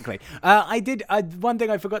 Exactly. One thing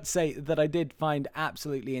I forgot to say that I did find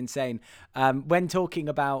absolutely insane when talking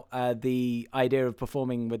about the idea of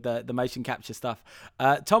performing with the motion capture stuff.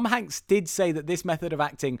 Tom Hanks did say that this method of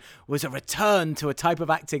acting was a return to a type of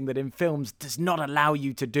acting that in films does not allow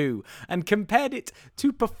you to do, and compared it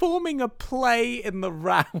to performing a play in the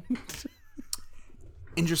round.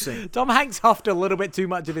 Interesting. Tom Hanks huffed a little bit too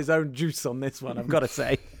much of his own juice on this one, I've got to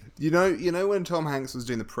say. You know when Tom Hanks was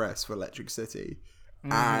doing the press for Electric City,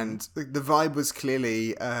 and the vibe was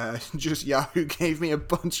clearly just Yahoo gave me a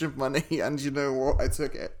bunch of money, and you know what, I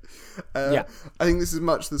took it. Yeah. I think this is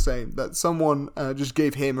much the same. That someone just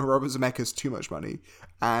gave him and Robert Zemeckis too much money,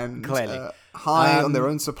 and Clearly. high on their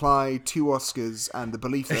own supply, 2 Oscars, and the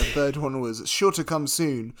belief that a third one was sure to come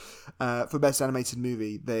soon for Best Animated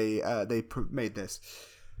Movie. They made this.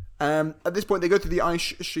 At this point, they go through the ice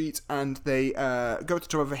sheet and they go to the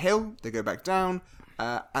top of a hill. They go back down.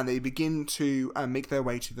 And they begin to make their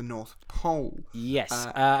way to the North Pole. Yes,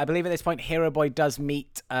 I believe at this point Hero Boy does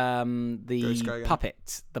meet Ghost guy again.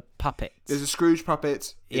 the puppet. There's a Scrooge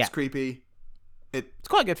puppet. It's Yeah. creepy. It's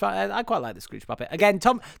quite good fun. I quite like the Scrooge puppet. Again,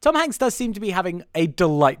 Tom Hanks does seem to be having a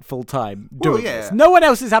delightful time doing this. No one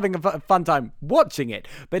else is having a fun time watching it,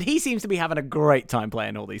 but he seems to be having a great time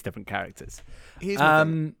playing all these different characters. Here's my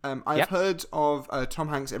thing. I've heard of Tom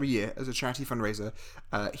Hanks every year as a charity fundraiser.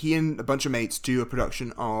 He and a bunch of mates do a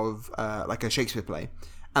production of like a Shakespeare play.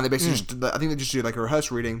 And they basically I think they just do like a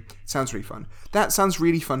rehearsal reading. Sounds really fun. That sounds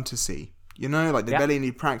really fun to see. You know, like they barely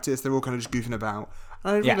need practice. They're all kind of just goofing about.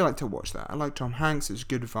 I really like to watch that. I like Tom Hanks. It's a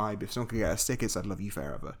good vibe. If someone could get us tickets, I'd love you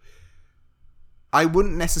forever. I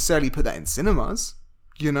wouldn't necessarily put that in cinemas,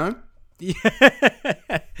 you know?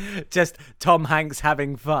 Just Tom Hanks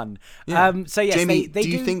having fun. Yeah. So yes, Jamie, they do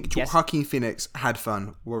you think yes. Joaquin Phoenix had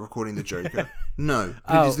fun while recording The Joker? No,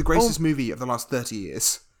 but it is the greatest movie of the last 30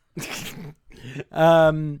 years.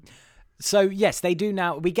 So yes, they do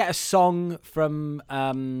now. We get a song from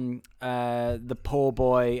the poor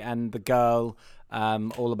boy and the girl,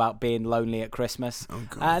 all about being lonely at Christmas. Oh,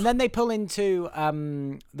 God. And then they pull into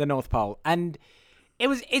the North Pole, and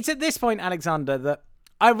it's at this point, Alexander, that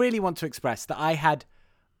I really want to express that I had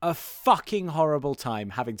a fucking horrible time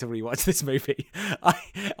having to rewatch this movie.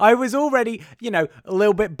 I was already, a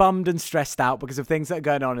little bit bummed and stressed out because of things that are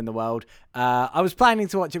going on in the world. I was planning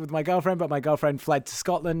to watch it with my girlfriend, but my girlfriend fled to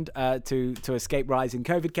Scotland to escape rising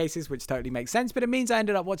COVID cases, which totally makes sense. But it means I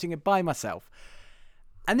ended up watching it by myself.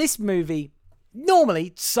 And this movie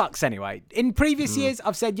normally sucks anyway. In previous years,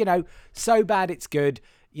 I've said, so bad it's good.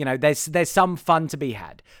 There's some fun to be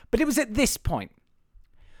had. But it was at this point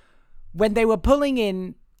when they were pulling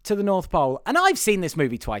in to the North Pole, and I've seen this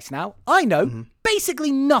movie twice now. I know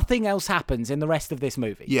basically nothing else happens in the rest of this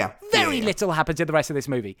movie. Yeah. Very little happens in the rest of this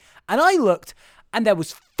movie. And I looked, and there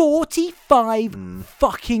was 45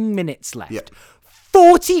 fucking minutes left. Yep.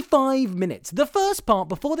 45 minutes. The first part,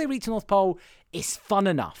 before they reach the North Pole, is fun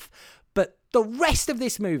enough. But the rest of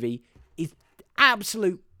this movie is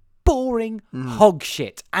absolute boring hog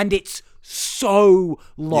shit. And it's so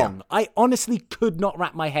long. Yeah. I honestly could not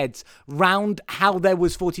wrap my head round how there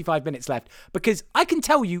was 45 minutes left, because I can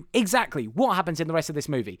tell you exactly what happens in the rest of this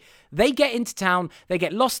movie. They get into town, they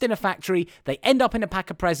get lost in a factory, they end up in a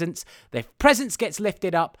pack of presents, their presents gets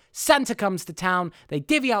lifted up, Santa comes to town, they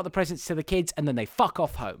divvy out the presents to the kids, and then they fuck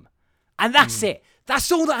off home. And that's it.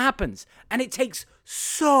 That's all that happens. And it takes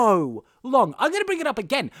so long. I'm going to bring it up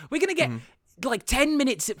again. We're going to get like 10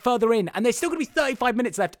 minutes further in, and there's still going to be 35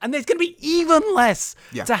 minutes left, and there's going to be even less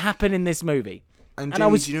to happen in this movie. And Jamie, I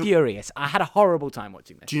was furious. I had a horrible time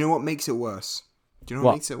watching this. Do you know what makes it worse? Do you know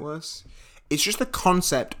what makes it worse? It's just the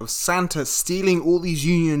concept of Santa stealing all these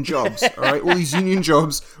union jobs, all right? All these union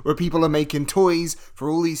jobs where people are making toys for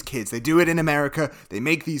all these kids. They do it in America. They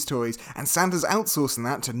make these toys, and Santa's outsourcing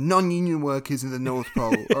that to non-union workers in the North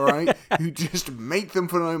Pole, all right? Who just make them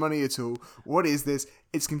for no money at all. What is this?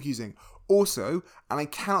 It's confusing. Also, and I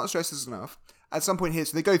cannot stress this enough, at some point here,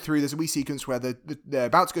 so they go through, there's a wee sequence where they're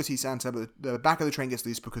about to go see Santa, but the back of the train gets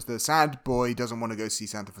loose because the sad boy doesn't want to go see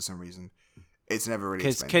Santa for some reason. It's never really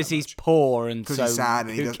explained. Because he's poor and so he's sad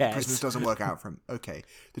and cares? Christmas doesn't work out for him. Okay.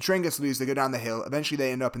 The train gets loose, they go down the hill, eventually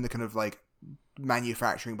they end up in the kind of like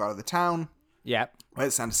manufacturing part of the town. Yeah. Where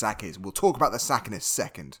the Santa sack is. We'll talk about the sack in a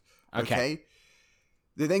second. Okay.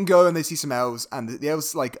 They then go and they see some elves, and the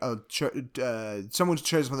elves, like, someone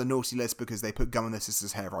chose them on the naughty list because they put gum in their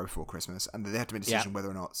sister's hair right before Christmas, and they have to make a decision whether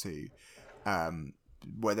or not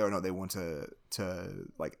they want to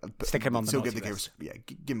like, stick him on the naughty list.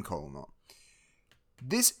 Give him a call or not.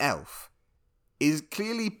 this elf is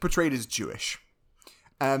clearly portrayed as Jewish.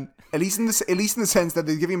 At least in the sense that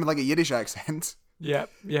they're giving him like a Yiddish accent. Yeah.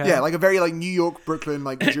 Yeah, like a very like New York, Brooklyn,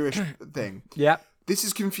 like Jewish thing. Yeah. This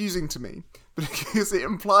is confusing to me because it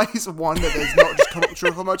implies, one, that there's not just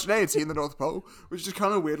cultural homogeneity in the North Pole, which is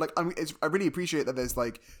kind of weird. Like, I really appreciate that there's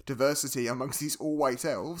like diversity amongst these all-white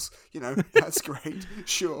elves. You know, that's great,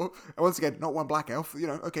 sure. And once again, not one black elf. You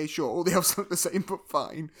know, okay, sure, all the elves look the same, but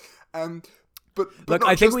fine. But look, not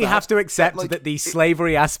I think just we that, have to accept like, that the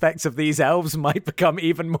slavery aspects of these elves might become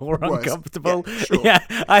even more Worse. uncomfortable. Yeah, sure. Yeah,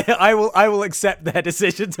 I will accept their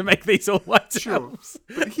decision to make these all white elves.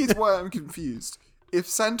 But here's why I'm confused. If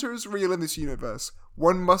Santa is real in this universe,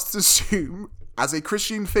 one must assume, as a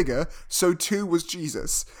Christian figure, so too was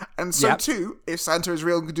Jesus. And so too, if Santa is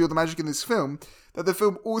real and can do all the magic in this film, that the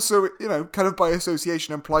film also, you know, kind of by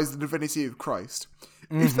association implies the divinity of Christ.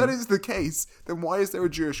 If that is the case, then why is there a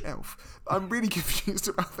Jewish elf? I'm really confused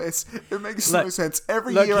about this. It makes no sense.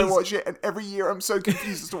 Every year I watch it, and every year I'm so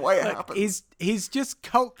confused as to why it happens. He's just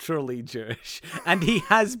culturally Jewish, and he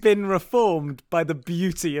has been reformed by the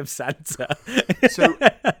beauty of Santa. So,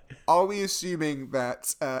 are we assuming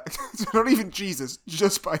that, not even Jesus,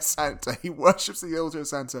 just by Santa, he worships the altar of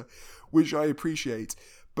Santa, which I appreciate.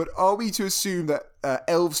 But are we to assume that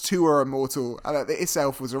elves too are immortal and that this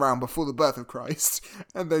elf was around before the birth of Christ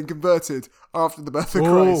and then converted after the birth of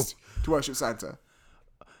Christ to worship Santa?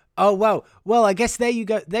 Oh, well, I guess there you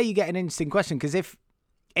go. There you get an interesting question, because if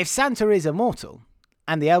Santa is immortal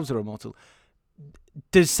and the elves are immortal,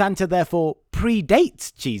 does Santa therefore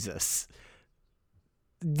predate Jesus?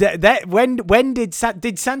 When did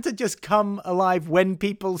Santa just come alive when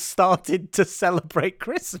people started to celebrate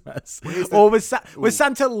Christmas, or was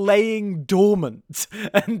Santa laying dormant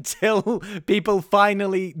until people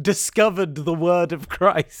finally discovered the word of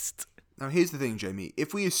Christ? Now, here's the thing, Jamie.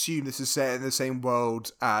 If we assume this is set in the same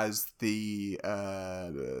world as the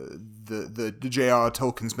J.R.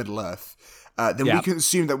 Tolkien's Middle Earth, then we can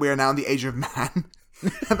assume that we are now in the Age of Man,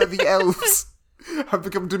 and that the elves have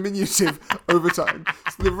become diminutive over time.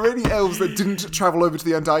 So there were any elves that didn't travel over to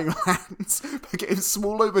the Undying Lands, but became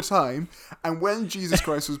small over time. And when Jesus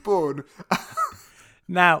Christ was born,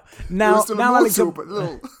 now, immortal, but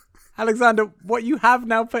little. Alexander, what you have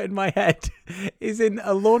now put in my head is in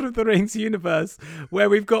a Lord of the Rings universe where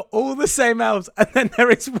we've got all the same elves, and then there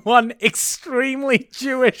is one extremely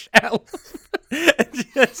Jewish elf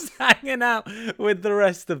just hanging out with the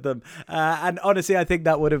rest of them. And honestly, I think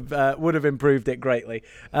that would have improved it greatly.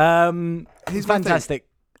 He's fantastic,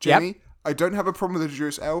 Jamie. Yep. I don't have a problem with a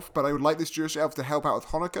Jewish elf, but I would like this Jewish elf to help out with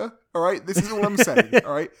Hanukkah. All right, this is all I'm saying.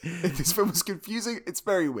 All right, if this film is confusing, it's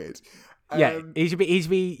very weird. Yeah, he should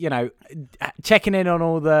be, you know, checking in on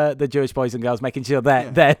all the Jewish boys and girls, making sure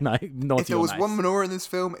they're naughty. If there was nice. one menorah in this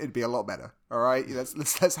film, it'd be a lot better. All right,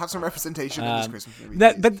 let's have some representation in this Christmas movie.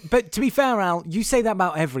 But to be fair, Al, you say that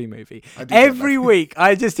about every movie. Every week,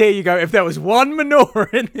 I just hear you go, if there was one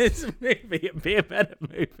menorah in this movie, it'd be a better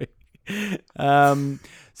movie. They're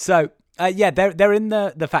in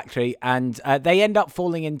the factory, and they end up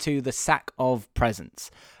falling into the sack of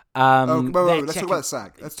presents. Let's talk about the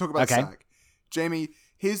sack. The sack. Jamie,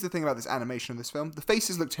 here's the thing about this animation of this film. The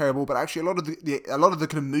faces look terrible, but actually a lot of the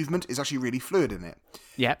kind of movement is actually really fluid in it.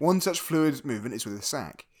 Yeah. One such fluid movement is with the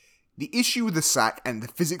sack. The issue with the sack and the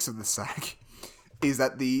physics of the sack is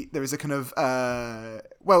that there is a kind of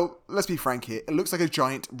let's be frank here. It looks like a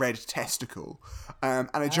giant red testicle, and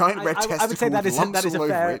a giant red testicle. I would say that is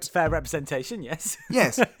a fair representation. Yes.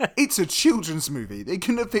 Yes, it's a children's movie. They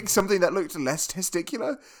couldn't have picked something that looked less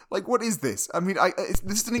testicular. Like, what is this? I mean,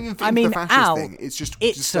 this doesn't even fit the fascist thing. It's just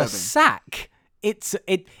disturbing. A sack. It's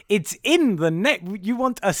in the neck. You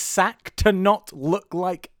want a sack to not look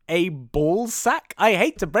like a ball sack? I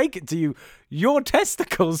hate to break it to you. Your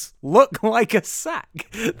testicles look like a sack.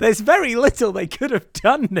 There's very little they could have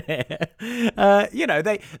done here.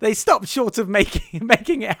 They stopped short of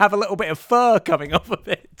making it have a little bit of fur coming off of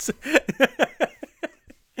it.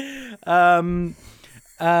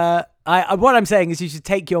 What I'm saying is you should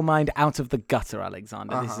take your mind out of the gutter,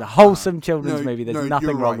 Alexander. This is a wholesome children's movie. There's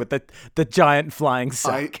nothing wrong with the giant flying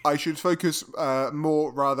sack. I should focus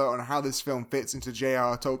more rather on how this film fits into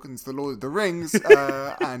J.R. Tolkien's The Lord of the Rings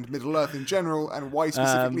and Middle Earth in general, and why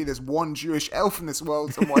specifically there's one Jewish elf in this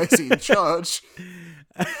world and why is he in charge.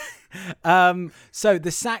 So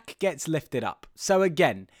the sack gets lifted up. So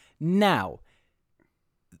again, now,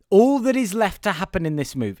 all that is left to happen in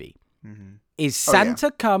this movie is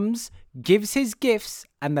Santa comes, gives his gifts,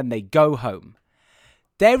 and then they go home.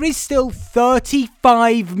 There is still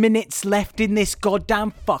 35 minutes left in this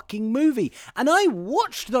goddamn fucking movie. And I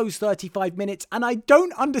watched those 35 minutes and I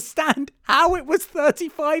don't understand how it was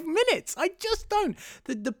 35 minutes. I just don't.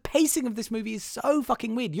 The pacing of this movie is so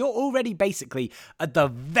fucking weird. You're already basically at the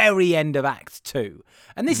very end of Act 2.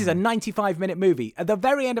 And this is a 95-minute movie. At the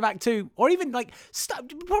very end of Act 2, or even like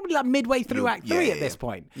probably like midway through Act 3 at this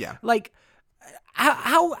point. Yeah. Like,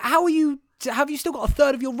 how are you... Have you still got a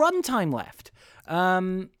third of your runtime left?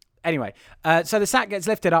 Anyway, so the sack gets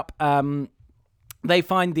lifted up. They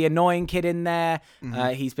find the annoying kid in there.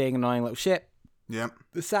 He's being an annoying little shit. Yep.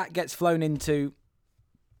 The sack gets flown into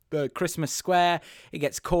the Christmas square. It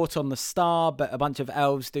gets caught on the star, but a bunch of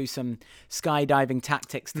elves do some skydiving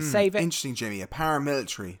tactics to save it. Interesting, Jamie. A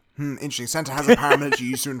paramilitary. Interesting. Santa has a paramilitary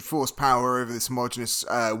used to enforce power over this homogenous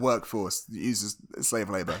workforce that uses slave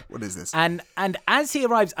labor. What is this? And as he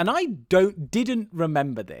arrives, and I didn't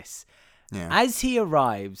remember this. Yeah. As he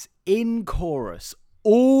arrives in chorus,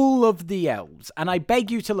 all of the elves, and I beg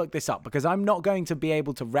you to look this up because I'm not going to be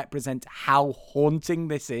able to represent how haunting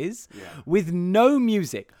this is. With no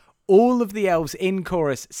music, all of the elves in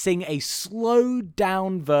chorus sing a slowed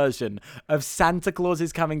down version of Santa Claus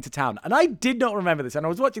is Coming to Town. And I did not remember this. And I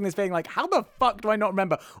was watching this being like, how the fuck do I not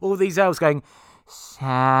remember all these elves going,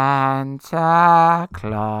 Santa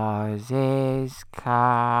Claus is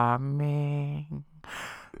coming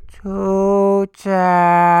to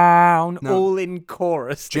town, all in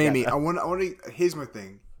chorus. Jamie, together. I want to. Here's my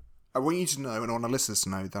thing. I want you to know, and I want our listeners to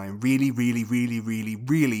know, that I'm really, really, really, really,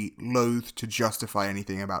 really loath to justify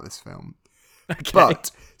anything about this film. Okay.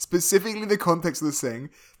 But specifically the context of the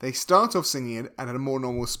sing, they start off singing it at a more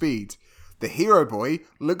normal speed. The hero boy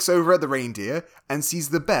looks over at the reindeer and sees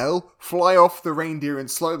the bell fly off the reindeer in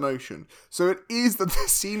slow motion. So it is that the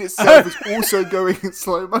scene itself is also going in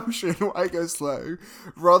slow motion while I go slow,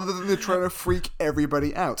 rather than they're trying to freak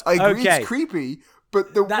everybody out. I agree Okay. it's creepy,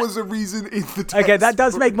 but there was a reason in the text. Okay, that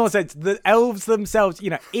does make more sense. The elves themselves,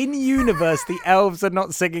 in universe, the elves are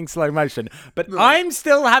not singing slow motion, but I'm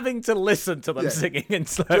still having to listen to them singing in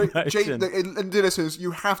slow motion. And dear listeners,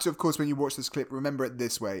 you have to, of course, when you watch this clip, remember it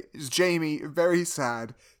this way. It's Jamie, very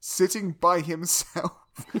sad, sitting by himself,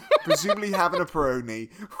 presumably having a Peroni,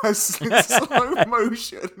 in slow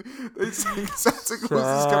motion, they sing Santa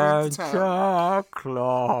Claus is coming to town. Santa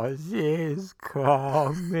Claus is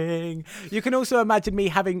coming. You can also imagine me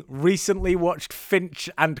having recently watched Finch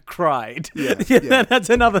and cried. Yeah. That's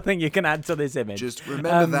another thing you can add to this image. Just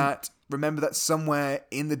remember that. Remember that somewhere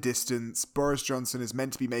in the distance, Boris Johnson is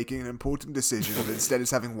meant to be making an important decision, but instead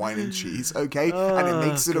is having wine and cheese, okay? And it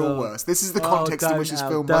makes it all worse. This is the context in which this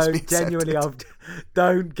film must be accepted. Genuinely,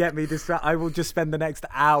 don't get me distracted. I will just spend the next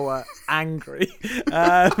hour angry.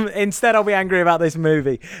 Instead, I'll be angry about this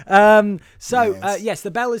movie. Yes,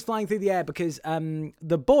 the bell is flying through the air because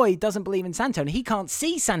the boy doesn't believe in Santa and he can't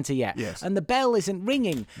see Santa yet. Yes. And the bell isn't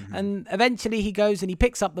ringing. And eventually he goes and he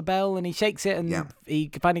picks up the bell and he shakes it and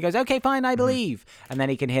he finally goes, okay, fine, I believe. And then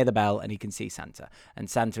he can hear the bell and he can see Santa. And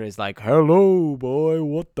Santa is like, hello, boy,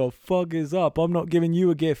 what the fuck is up? I'm not giving you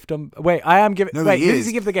a gift. I am giving... No, wait, he who is. does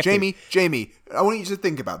he give the gift Jamie, to? Jamie, I want you to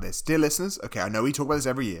think about this. Dear listeners, okay, I know we talk about this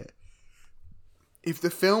every year. If the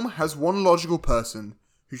film has one logical person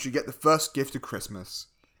who should get the first gift of Christmas,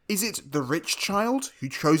 is it the rich child who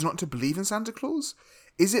chose not to believe in Santa Claus?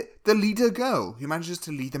 Is it the leader girl who manages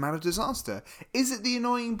to lead them out of disaster? Is it the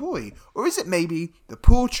annoying boy? Or is it maybe the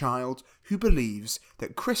poor child who believes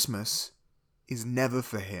that Christmas is never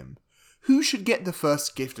for him? Who should get the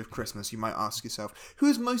first gift of Christmas, you might ask yourself? Who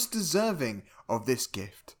is most deserving of this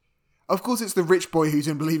gift? Of course, it's the rich boy who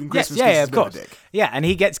didn't believe in Christmas. Yeah, of course. Dick. Yeah, and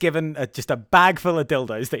he gets given just a bag full of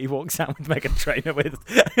dildos that he walks out with Meghan Trainor with.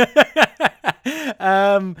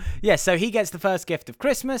 So he gets the first gift of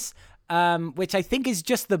Christmas, which I think is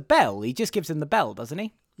just the bell. He just gives him the bell, doesn't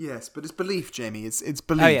he? Yes, but it's belief, Jamie. It's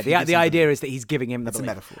belief. Oh yeah, the idea is that he's giving him the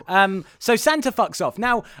belief. It's a metaphor. So Santa fucks off.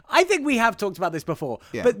 Now, I think we have talked about this before,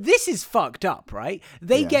 but this is fucked up, right?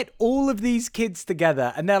 They get all of these kids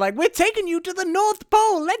together and they're like, we're taking you to the North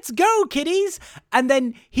Pole. Let's go, kiddies. And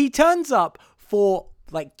then he turns up for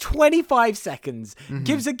like 25 seconds,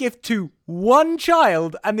 gives a gift to one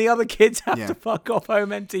child and the other kids have to fuck off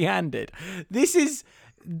home empty-handed. This is...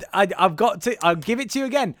 I'll give it to you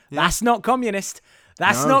again. That's not communist.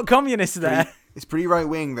 That's not communist there. It's pretty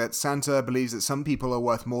right-wing that Santa believes that some people are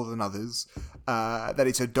worth more than others, that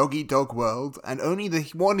it's a dog-eat-dog world, and only the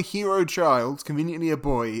one hero child, conveniently a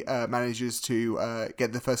boy, manages to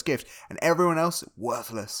get the first gift, and everyone else,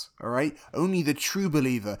 worthless, all right? Only the true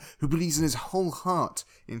believer, who believes in his whole heart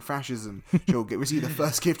in fascism, shall receive the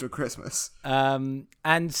first gift of Christmas.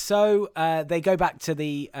 And so they go back to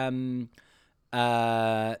the...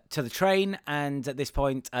 to the train, and at this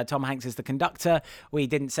point, Tom Hanks is the conductor. We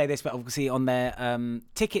didn't say this, but obviously on their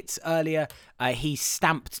tickets earlier, he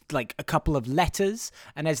stamped like a couple of letters,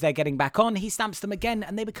 and as they're getting back on, he stamps them again,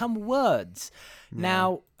 and they become words. Yeah.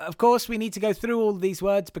 Now, of course, we need to go through all these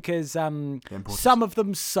words because some of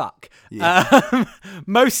them suck. Yeah.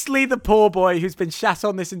 Mostly the poor boy who's been shat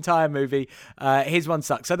on this entire movie. His one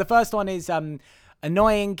sucks. So the first one is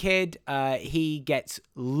annoying kid. He gets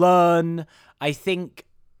learn. I think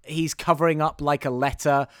he's covering up like a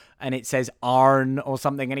letter and it says Arn or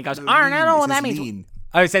something. And he goes, Arn, I don't know what that means. Lean.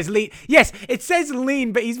 Oh, it says lean. Yes, it says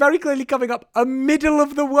lean, but he's very clearly covering up a middle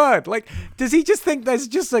of the word. Like, does he just think there's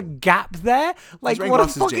just a gap there? Like, what a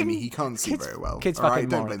fucking... Jamie, he can't see very well. Kid's fucking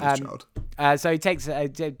don't blame this child. So he takes,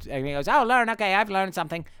 and he goes, oh, learn, okay, I've learned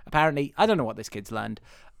something. Apparently, I don't know what this kid's learned.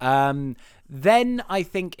 Then I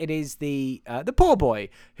think it is the poor boy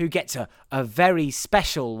who gets a very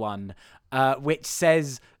special one, which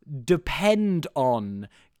says depend on,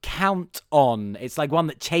 count on. It's like one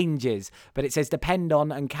that changes, but it says depend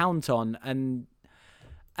on and count on, and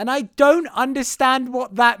I don't understand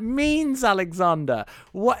what that means, Alexander.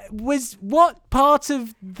 What part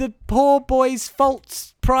of the poor boy's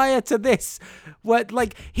faults prior to this? What,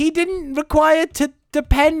 like, he didn't require to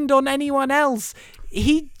depend on anyone else.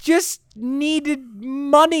 He just needed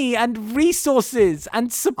money and resources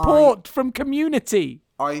and support from community.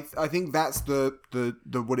 I think that's the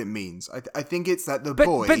what it means. I think it's that the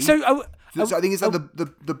boy. But so I think it's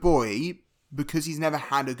that the boy, because he's never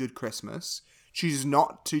had a good Christmas, chooses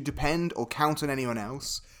not to depend or count on anyone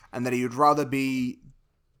else, and that he'd rather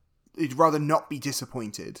not be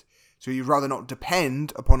disappointed. So he'd rather not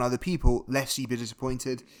depend upon other people, lest he be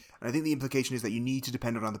disappointed. And I think the implication is that you need to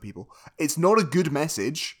depend on other people. It's not a good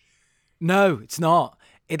message. No, it's not.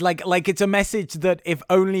 It like it's a message that if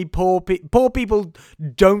only poor people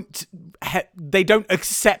don't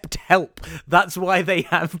accept help. That's why they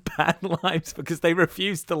have bad lives, because they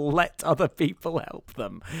refuse to let other people help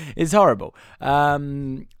them. It's horrible.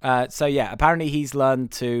 So yeah, apparently he's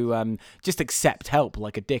learned to just accept help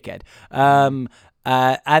like a dickhead. And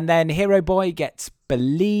then Hero Boy gets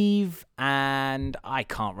believe, and I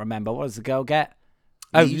can't remember, what does the girl get?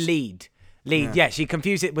 Lead. Yeah, she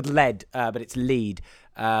confused it with lead, but it's lead.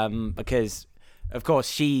 Because of course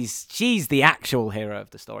she's the actual hero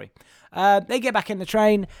of the story. They get back in the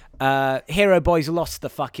train. Hero Boy's lost the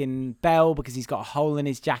fucking bell because he's got a hole in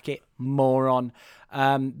his jacket. Moron.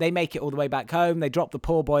 They make it all the way back home. They drop the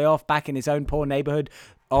poor boy off back in his own poor neighborhood,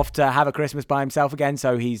 off to have a Christmas by himself again.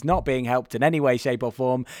 So he's not being helped in any way, shape or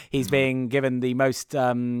form. He's being given the most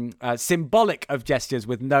symbolic of gestures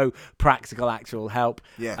with no practical actual help.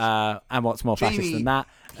 Yes. And what's more fascist than that?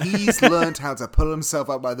 He's learned how to pull himself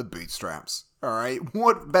up by the bootstraps. All right.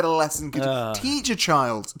 What better lesson could you teach a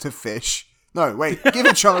child to fish? No, wait. Give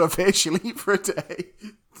a child a fish, he'll eat for a day.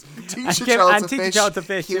 Teach a child to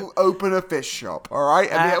fish. He'll open a fish shop, all right,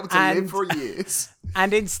 and be able to live for years.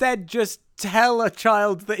 And instead, just tell a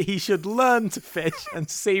child that he should learn to fish and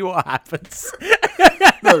see what happens.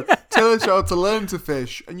 No, tell a child to learn to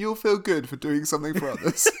fish, and you'll feel good for doing something for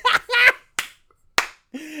others.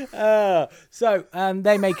 So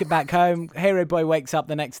they make it back home. Hero Boy wakes up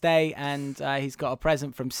the next day and he's got a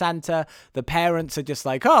present from Santa. The parents are just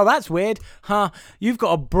like, oh, that's weird. Huh? You've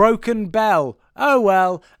got a broken bell. Oh,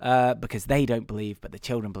 well. Because they don't believe, but the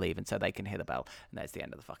children believe, and so they can hear the bell. And that's the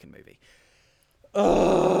end of the fucking movie.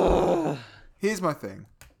 Here's my thing.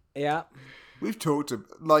 Yeah. We've talked,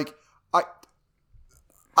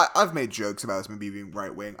 I've made jokes about this movie being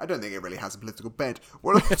right-wing. I don't think it really has a political bent.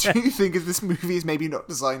 What I do think is this movie is maybe not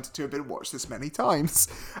designed to have been watched this many times.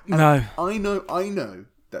 And no. I know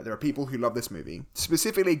that there are people who love this movie.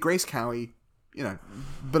 Specifically, Grace Cowie,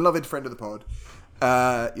 beloved friend of the pod,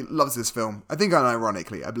 loves this film. I think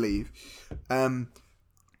unironically, I believe.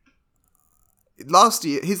 Last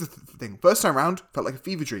year, here's the thing. First time round, felt like a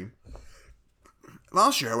fever dream.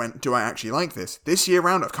 Last year I went, do I actually like this? This year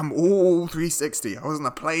round, I've come all 360. I was on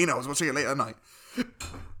a plane, I was watching it late at night.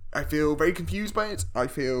 I feel very confused by it. I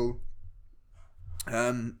feel...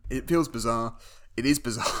 it feels bizarre. It is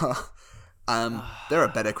bizarre. There are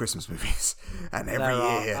better Christmas movies. And every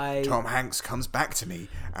year, Tom Hanks comes back to me.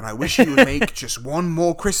 And I wish he would make just one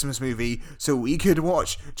more Christmas movie so we could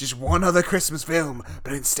watch just one other Christmas film.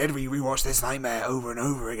 But instead we rewatch this nightmare over and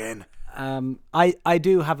over again. I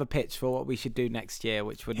do have a pitch for what we should do next year,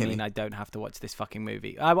 which would mean I don't have to watch this fucking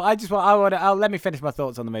movie. I'll let me finish my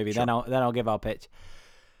thoughts on the movie, sure. Then I'll give our pitch.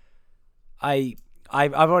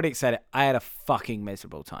 I've already said it. I had a fucking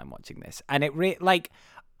miserable time watching this, and it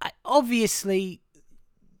obviously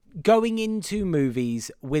going into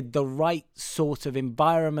movies with the right sort of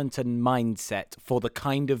environment and mindset for the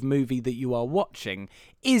kind of movie that you are watching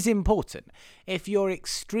is important. If you're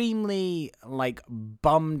extremely like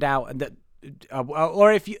bummed out and that,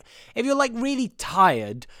 or if you're like really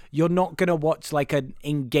tired, you're not gonna watch like an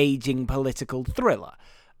engaging political thriller.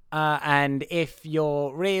 And if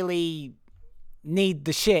you're really need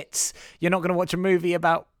the shits, you're not gonna watch a movie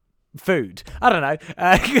about food. I don't know.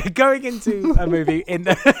 Going into a movie in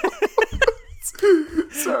the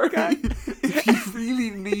Sorry. Okay. If you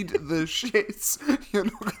really need the shits, you're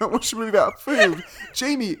not going to watch a movie about food.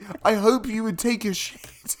 Jamie, I hope you would take a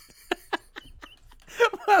shit.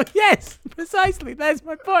 Well, yes, precisely. There's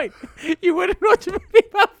my point. You wouldn't watch a movie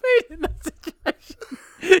about food in that situation.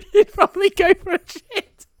 You'd probably go for a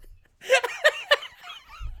shit.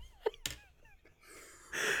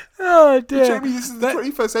 Oh, dear. Jamie, this is the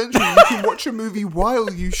 21st century. You can watch a movie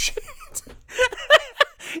while you shit.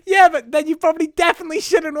 Yeah, but then you probably definitely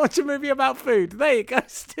shouldn't watch a movie about food. There you go.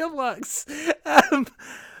 Still works.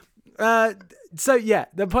 So, yeah,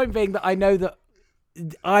 the point being that I know that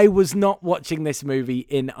I was not watching this movie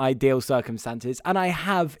in ideal circumstances, and I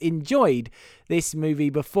have enjoyed this movie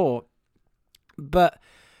before. But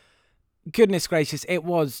goodness gracious, it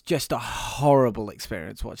was just a horrible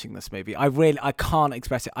experience watching this movie. I can't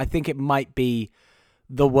express it. I think it might be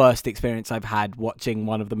the worst experience I've had watching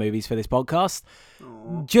one of the movies for this podcast.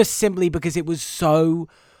 Aww. Just simply because it was only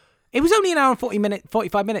an hour and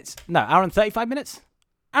 45 minutes. No, hour and 35 minutes?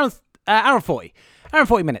 Hour and 40. Hour and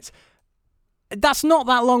 40 minutes. That's not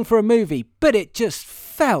that long for a movie, but it just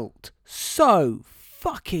felt so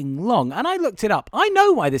fucking long. And I looked it up. I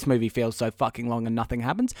know why this movie feels so fucking long and nothing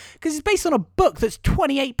happens, because it's based on a book that's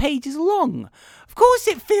 28 pages long. Of course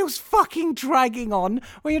it feels fucking dragging on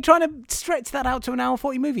when you're trying to stretch that out to an hour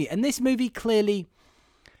 40 movie. And this movie clearly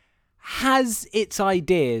has its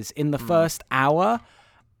ideas in the first hour,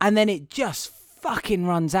 and then it just fucking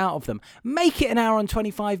runs out of them. Make it an hour and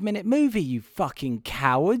 25 minute movie, you fucking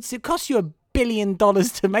cowards. It costs you $1 billion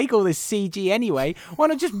to make all this CG anyway. Why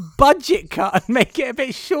not just budget cut and make it a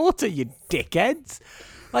bit shorter, you dickheads?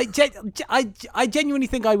 Like, I genuinely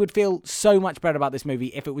think I would feel so much better about this movie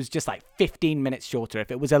if it was just like 15 minutes shorter,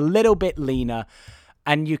 if it was a little bit leaner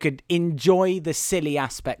and you could enjoy the silly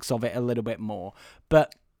aspects of it a little bit more.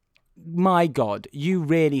 But my God, you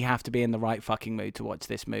really have to be in the right fucking mood to watch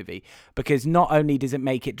this movie, because not only does it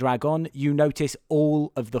make it drag on, you notice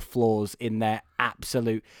all of the flaws in their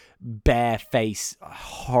absolute bare-face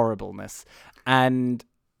horribleness. And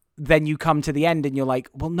then you come to the end and you're like,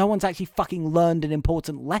 well, no one's actually fucking learned an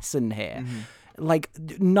important lesson here. Mm-hmm. Like,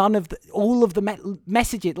 all of the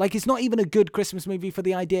messages, like, it's not even a good Christmas movie for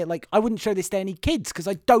the idea. Like, I wouldn't show this to any kids because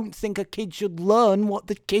I don't think a kid should learn what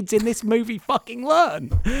the kids in this movie fucking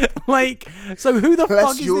learn. Like, so who the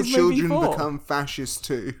fuck is this movie for? Lest your children become fascists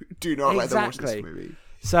too. Do not let them watch this movie.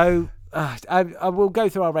 So, I will go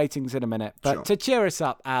through our ratings in a minute. But to cheer us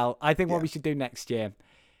up, Al, I think what we should do next year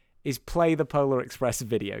is play the Polar Express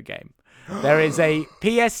video game. There is a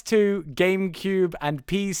PS2, GameCube, and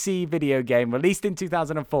PC video game released in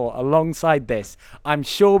 2004 alongside this. I'm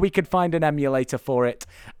sure we could find an emulator for it,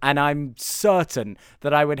 and I'm certain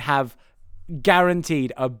that I would have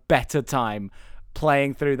guaranteed a better time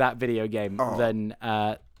playing through that video game than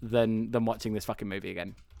watching this fucking movie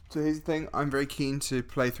again. So here's the thing, I'm very keen to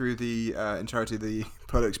play through the entirety of the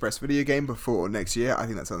Polar Express video game before next year. I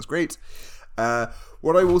think that sounds great.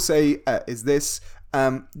 What I will say is this.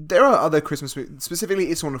 There are other Christmas movies,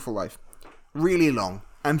 specifically It's a Wonderful Life, really long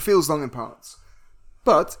and feels long in parts.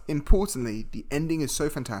 But importantly, the ending is so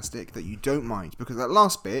fantastic that you don't mind, because that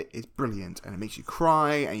last bit is brilliant and it makes you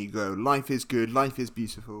cry and you go, life is good, life is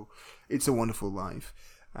beautiful, it's a wonderful life.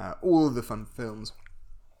 All of the fun films.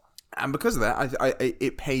 And because of that,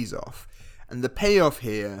 it pays off. And the payoff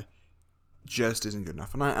here just isn't good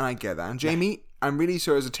enough. And I get that. And Jamie, I'm really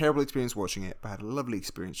sorry it was a terrible experience watching it, but I had a lovely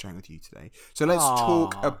experience chatting with you today. So let's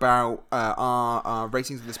talk about our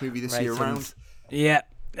ratings of this movie this year around. Yeah.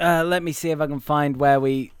 Let me see if I can find where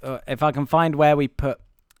we put.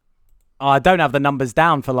 Oh, I don't have the numbers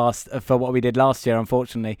down for what we did last year,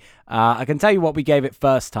 unfortunately. I can tell you what we gave it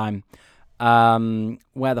first time.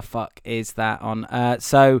 Where the fuck is that on?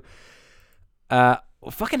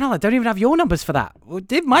 Fucking hell, I don't even have your numbers for that.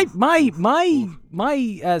 My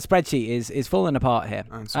spreadsheet is falling apart here.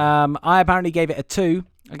 I apparently gave it a 2.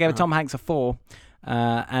 I gave Tom Hanks a 4,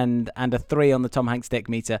 and a 3 on the Tom Hanks dick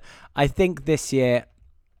meter. I think this year,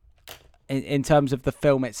 in terms of the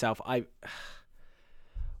film itself,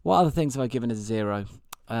 what other things have I given as a 0?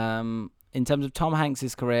 In terms of Tom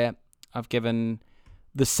Hanks's career, I've given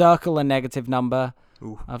The Circle a negative number,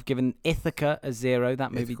 Ooh. I've given Ithaca a 0.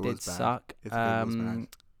 That movie Ithaca did was bad. suck. Ithaca was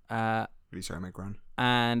bad. Really sorry, Meg Ryan.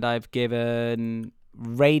 And I've given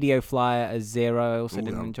Radio Flyer a 0. I also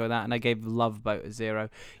didn't no. enjoy that. And I gave Love Boat a 0.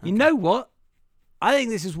 You know what? I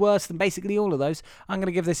think this is worse than basically all of those. I'm going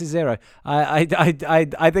to give this a 0. I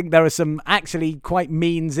think there are some actually quite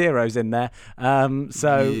mean zeros in there.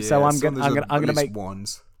 So I'm gonna make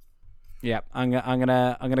ones. Yeah, I'm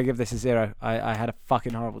gonna give this a 0. I had a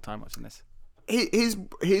fucking horrible time watching this. Here's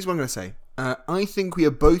what I'm gonna say. I think we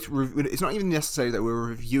are both. It's not even necessary that we're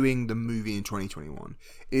reviewing the movie in 2021.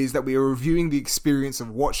 It is that we are reviewing the experience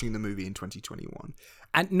of watching the movie in 2021.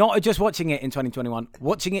 And not just watching it in 2021,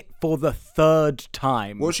 watching it for the third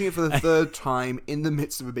time. Watching it for the third time in the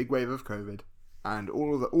midst of a big wave of COVID. And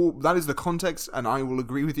all that is the context, and I will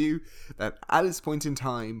agree with you that at this point in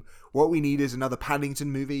time, what we need is another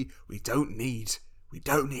Paddington movie. We don't need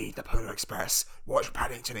the Polar Express. Watch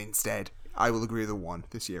Paddington instead. I will agree with the 1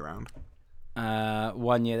 this year round.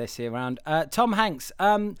 1 year this year round. Tom Hanks.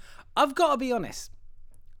 I've got to be honest.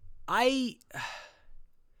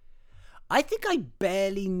 I think I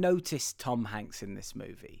barely noticed Tom Hanks in this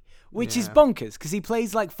movie, which is bonkers because he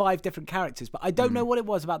plays like 5 different characters. But I don't know what it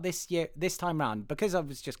was about this time round, because I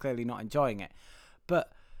was just clearly not enjoying it.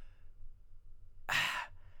 But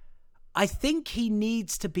I think he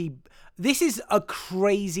needs to be. This is a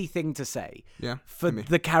crazy thing to say for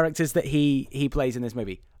the characters that he plays in this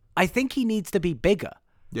movie. I think he needs to be bigger.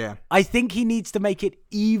 Yeah. I think he needs to make it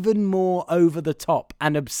even more over the top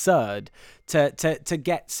and absurd to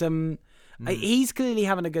get some. He's clearly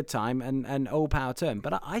having a good time, and all power to him.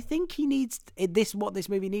 But I think he needs this. What this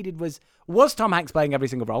movie needed was Tom Hanks playing every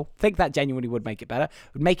single role. I think that genuinely would make it better,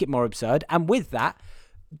 would make it more absurd, and with that,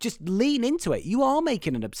 just lean into it. You are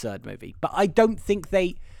making an absurd movie, but I don't think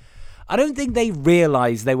they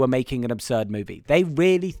realized they were making an absurd movie. They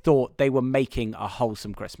really thought they were making a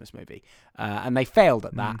wholesome Christmas movie, and they failed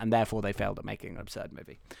at that, and therefore they failed at making an absurd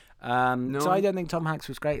movie. So I don't think Tom Hanks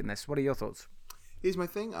was great in this. What are your thoughts? Here's my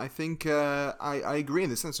thing. I think I agree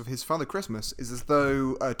in the sense of his Father Christmas is as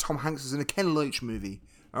though Tom Hanks is in a Ken Loach movie.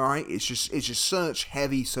 All right, it's just such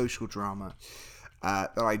heavy social drama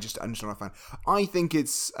that I'm just not a fan. I think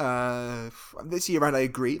it's this year round. I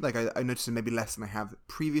agree. Like I noticed it maybe less than I have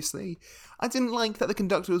previously. I didn't like that the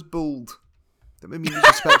conductor was bald. That made me lose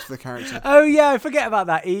respect for the character. Oh yeah, I forget about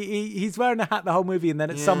that. He's wearing a hat the whole movie, and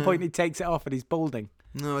then at some point he takes it off and he's balding.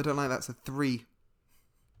 No, I don't like that. It's a 3.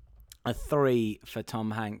 A 3 for Tom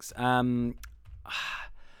Hanks. I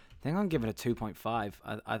think I'm giving it a 2.5.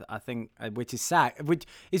 I think, which is sad, which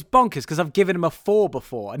is bonkers because I've given him a 4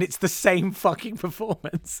 before, and it's the same fucking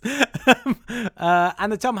performance.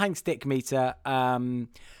 And the Tom Hanks dick meter.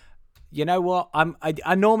 You know what?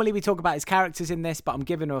 I normally we talk about his characters in this, but I'm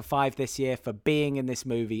giving him a 5 this year for being in this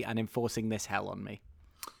movie and enforcing this hell on me.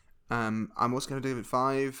 I'm also going to give it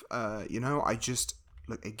 5.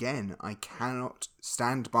 Look, again, I cannot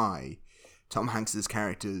stand by Tom Hanks's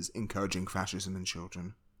characters encouraging fascism in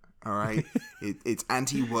children. All right? It's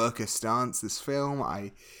anti-worker stance, this film.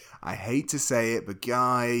 I hate to say it, but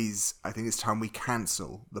guys, I think it's time we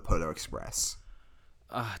cancel the Polar Express.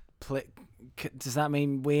 Does that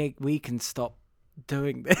mean we can stop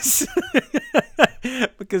doing this?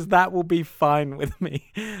 Because that will be fine with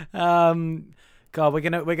me. God, we're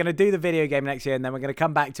gonna do the video game next year, and then we're gonna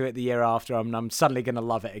come back to it the year after. I'm suddenly gonna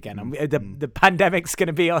love it again. The pandemic's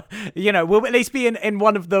gonna be on. We'll at least be in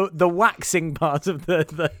one of the waxing parts of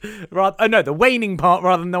the waning part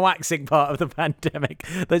rather than the waxing part of the pandemic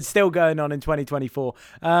that's still going on in 2024.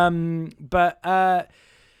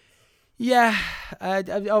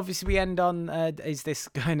 Obviously we end on. Is this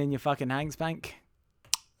going in your fucking Hanks bank?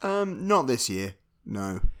 Not this year.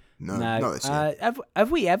 No, not this year.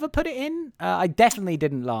 Have we ever put it in? I definitely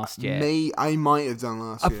didn't last year. I might have done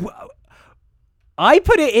last year. I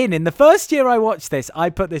put it in the first year I watched this.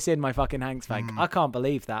 I put this in my fucking Hanks bank. I can't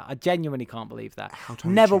believe that. I genuinely can't believe that.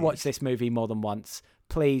 Never watch this movie more than once.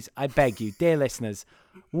 Please, I beg you, dear listeners,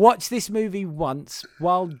 watch this movie once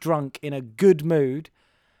while drunk in a good mood,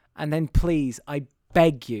 and then please, I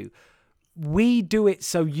beg you, we do it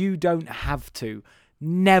so you don't have to.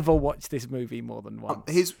 Never watch this movie more than once.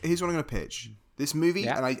 Here's what I'm going to pitch. This movie,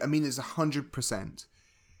 and I mean this 100%.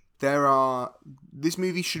 This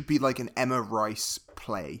movie should be like an Emma Rice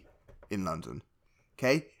play in London.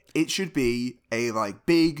 Okay? It should be a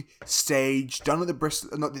big stage done at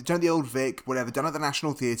the done at the Old Vic, whatever, done at the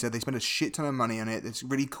National Theatre. They spend a shit ton of money on it. It's a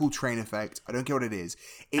really cool train effect. I don't care what it is.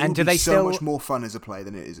 It would be so much more fun as a play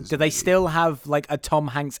than it is as a movie. Do they still have a Tom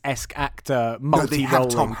Hanks-esque actor multi-rolling? No, they have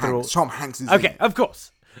Tom Hanks. Tom Hanks is okay, of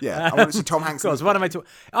course. Yeah, I want to see Tom Hanks. Of course, what am I talking?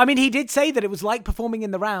 I mean, he did say that it was like performing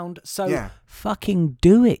in the round, so Yeah. fucking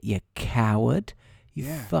do it, you coward. You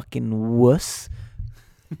Yeah. fucking wuss.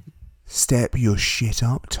 Step your shit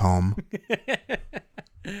up, Tom.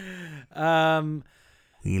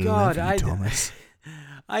 We God, love you, Thomas.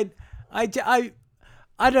 I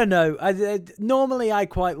don't know. Normally, I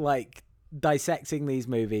quite like dissecting these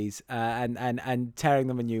movies and tearing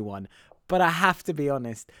them a new one. But I have to be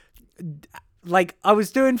honest. Like, I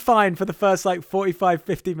was doing fine for the first, 45,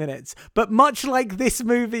 50 minutes. But much like this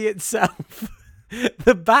movie itself,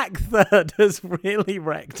 the back third has really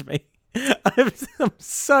wrecked me. I'm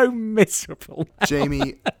so miserable.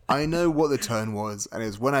 Jamie, I know what the turn was, and it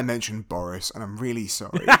was when I mentioned Boris, and I'm really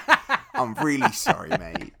sorry. I'm really sorry,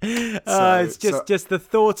 mate. It's just the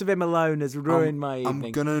thought of him alone has ruined my evening.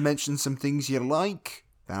 I'm going to mention some things you like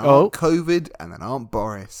that Oh. aren't COVID and that aren't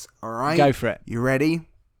Boris. All right? Go for it. You ready?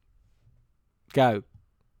 Go.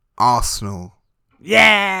 Arsenal.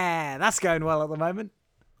 Yeah, that's going well at the moment.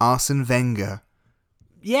 Arsene Wenger.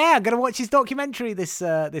 Yeah, I'm going to watch his documentary this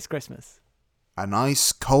Christmas. A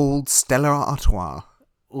nice cold Stella Artois.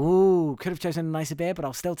 Ooh, could have chosen a nicer beer, but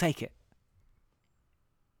I'll still take it.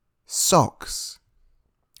 Socks.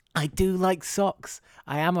 I do like socks.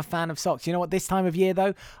 I am a fan of socks. You know what? This time of year,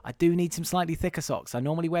 though, I do need some slightly thicker socks. I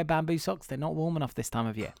normally wear bamboo socks. They're not warm enough this time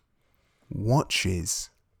of year.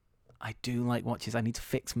 Watches. I do like watches. I need to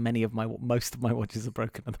fix most of my watches are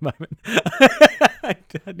broken at the moment. I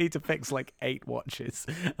need to fix 8 watches,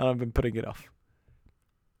 and I've been putting it off.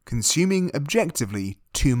 Consuming objectively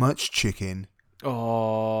too much chicken.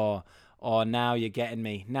 Oh, now you're getting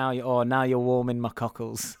me. Now you're warming my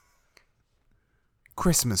cockles.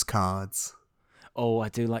 Christmas cards. Oh, I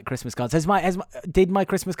do like Christmas cards. Did my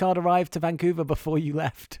Christmas card arrive to Vancouver before you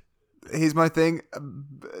left? Here's my thing.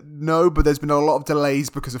 No, but there's been a lot of delays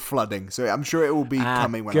because of flooding, so I'm sure it will be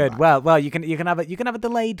coming when good. I'm back. Well, you can have a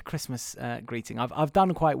delayed Christmas greeting. I've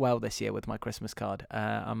done quite well this year with my Christmas card.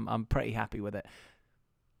 I'm pretty happy with it.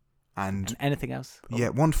 And anything else? Yeah,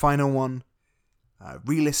 one final one.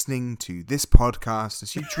 Re-listening to this podcast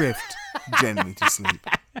as you drift gently to sleep.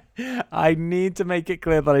 I need to make it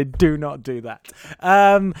clear that I do not do that.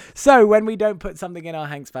 So when we don't put something in our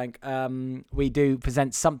Hanks Bank, we do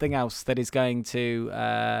present something else that is going to,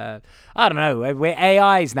 I don't know, we're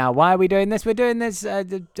AIs now. Why are we doing this? We're doing this,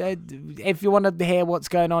 if you want to hear what's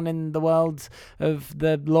going on in the world of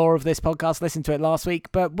the lore of this podcast, listen to it last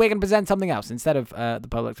week. But we're going to present something else instead of the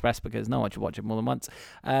Polar Express because no one should watch it more than once.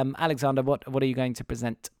 Alexander, what are you going to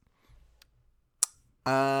present?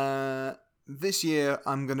 This year,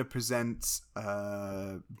 I'm going to present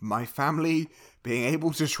my family being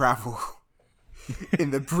able to travel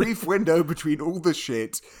in the brief window between all the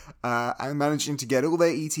shit and managing to get all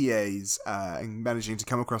their ETAs and managing to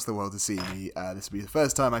come across the world to see me. This will be the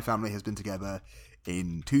first time my family has been together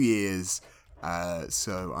in 2 years,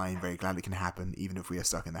 so I'm very glad it can happen, even if we are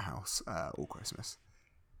stuck in the house all Christmas.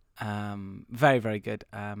 Very, very good.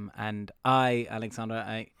 And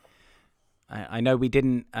Alexander, I know we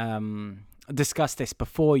didn't discuss this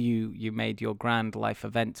before you made your grand life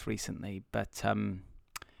events recently, but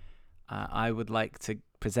I would like to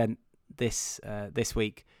present this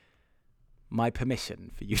week my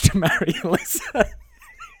permission for you to marry Alyssa.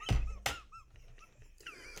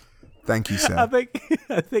 Thank you, sir.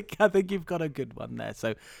 I think you've got a good one there.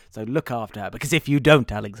 So look after her, because if you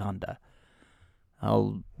don't, Alexander,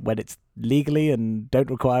 when it's legally and don't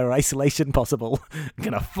require isolation possible, I'm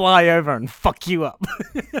gonna fly over and fuck you up.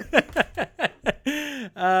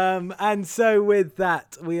 And so with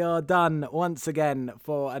that, we are done once again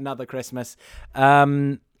for another Christmas.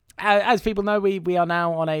 As people know, we are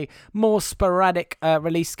now on a more sporadic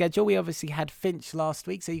release schedule. We obviously had Finch last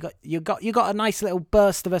week, so you got a nice little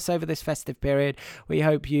burst of us over this festive period. We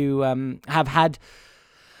hope you have had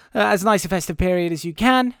as nice a festive period as you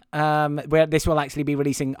can. Where this will actually be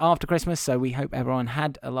releasing after Christmas, so we hope everyone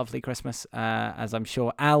had a lovely Christmas, as I'm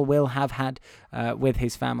sure Al will have had with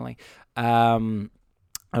his family,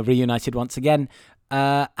 reunited once again.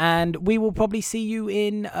 And we will probably see you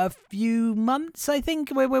in a few months, I think.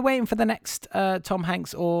 We're waiting for the next Tom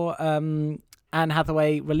Hanks or Anne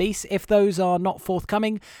Hathaway release. If those are not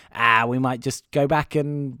forthcoming, we might just go back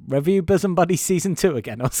and review Bosom Buddies Season 2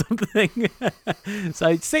 again or something.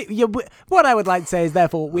 So what I would like to say is,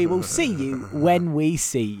 therefore, we will see you when we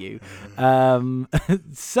see you.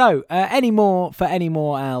 So any more,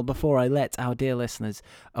 Al, before I let our dear listeners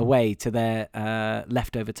away to their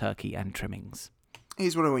leftover turkey and trimmings?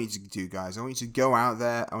 Here's what I want you to do, guys. I want you to go out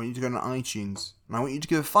there, I want you to go on iTunes, and I want you to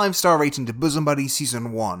give a 5-star rating to Bosom Buddies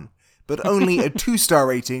Season 1. but only a 2-star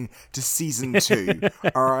rating to season 2.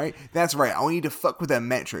 Alright? That's right. I want you to fuck with their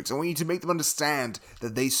metrics. I want you to make them understand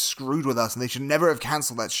that they screwed with us and they should never have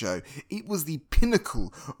cancelled that show. It was the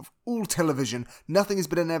pinnacle of all television. Nothing has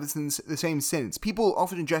been ever the same since. People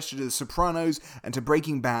often gesture to The Sopranos and to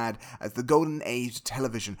Breaking Bad as the golden age of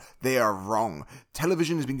television. They are wrong.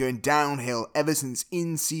 Television has been going downhill ever since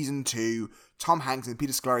in season 2, Tom Hanks and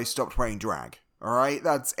Peter Scolari stopped wearing drag. Alright?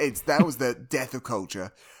 That was the death of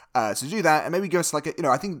culture. So do that, and maybe give us I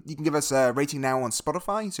think you can give us a rating now on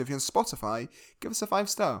Spotify. So if you're on Spotify, give us a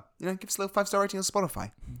 5-star. Give us a little 5-star rating on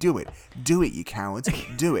Spotify. Do it, you cowards.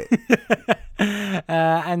 Do it.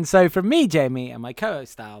 And so from me, Jamie, and my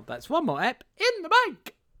co-host Al, that's one more ep in the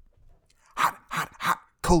bank. Hot,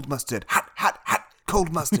 cold mustard. Hot,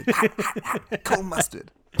 cold mustard. Hot, cold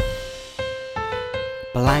mustard.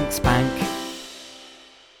 Blank spank.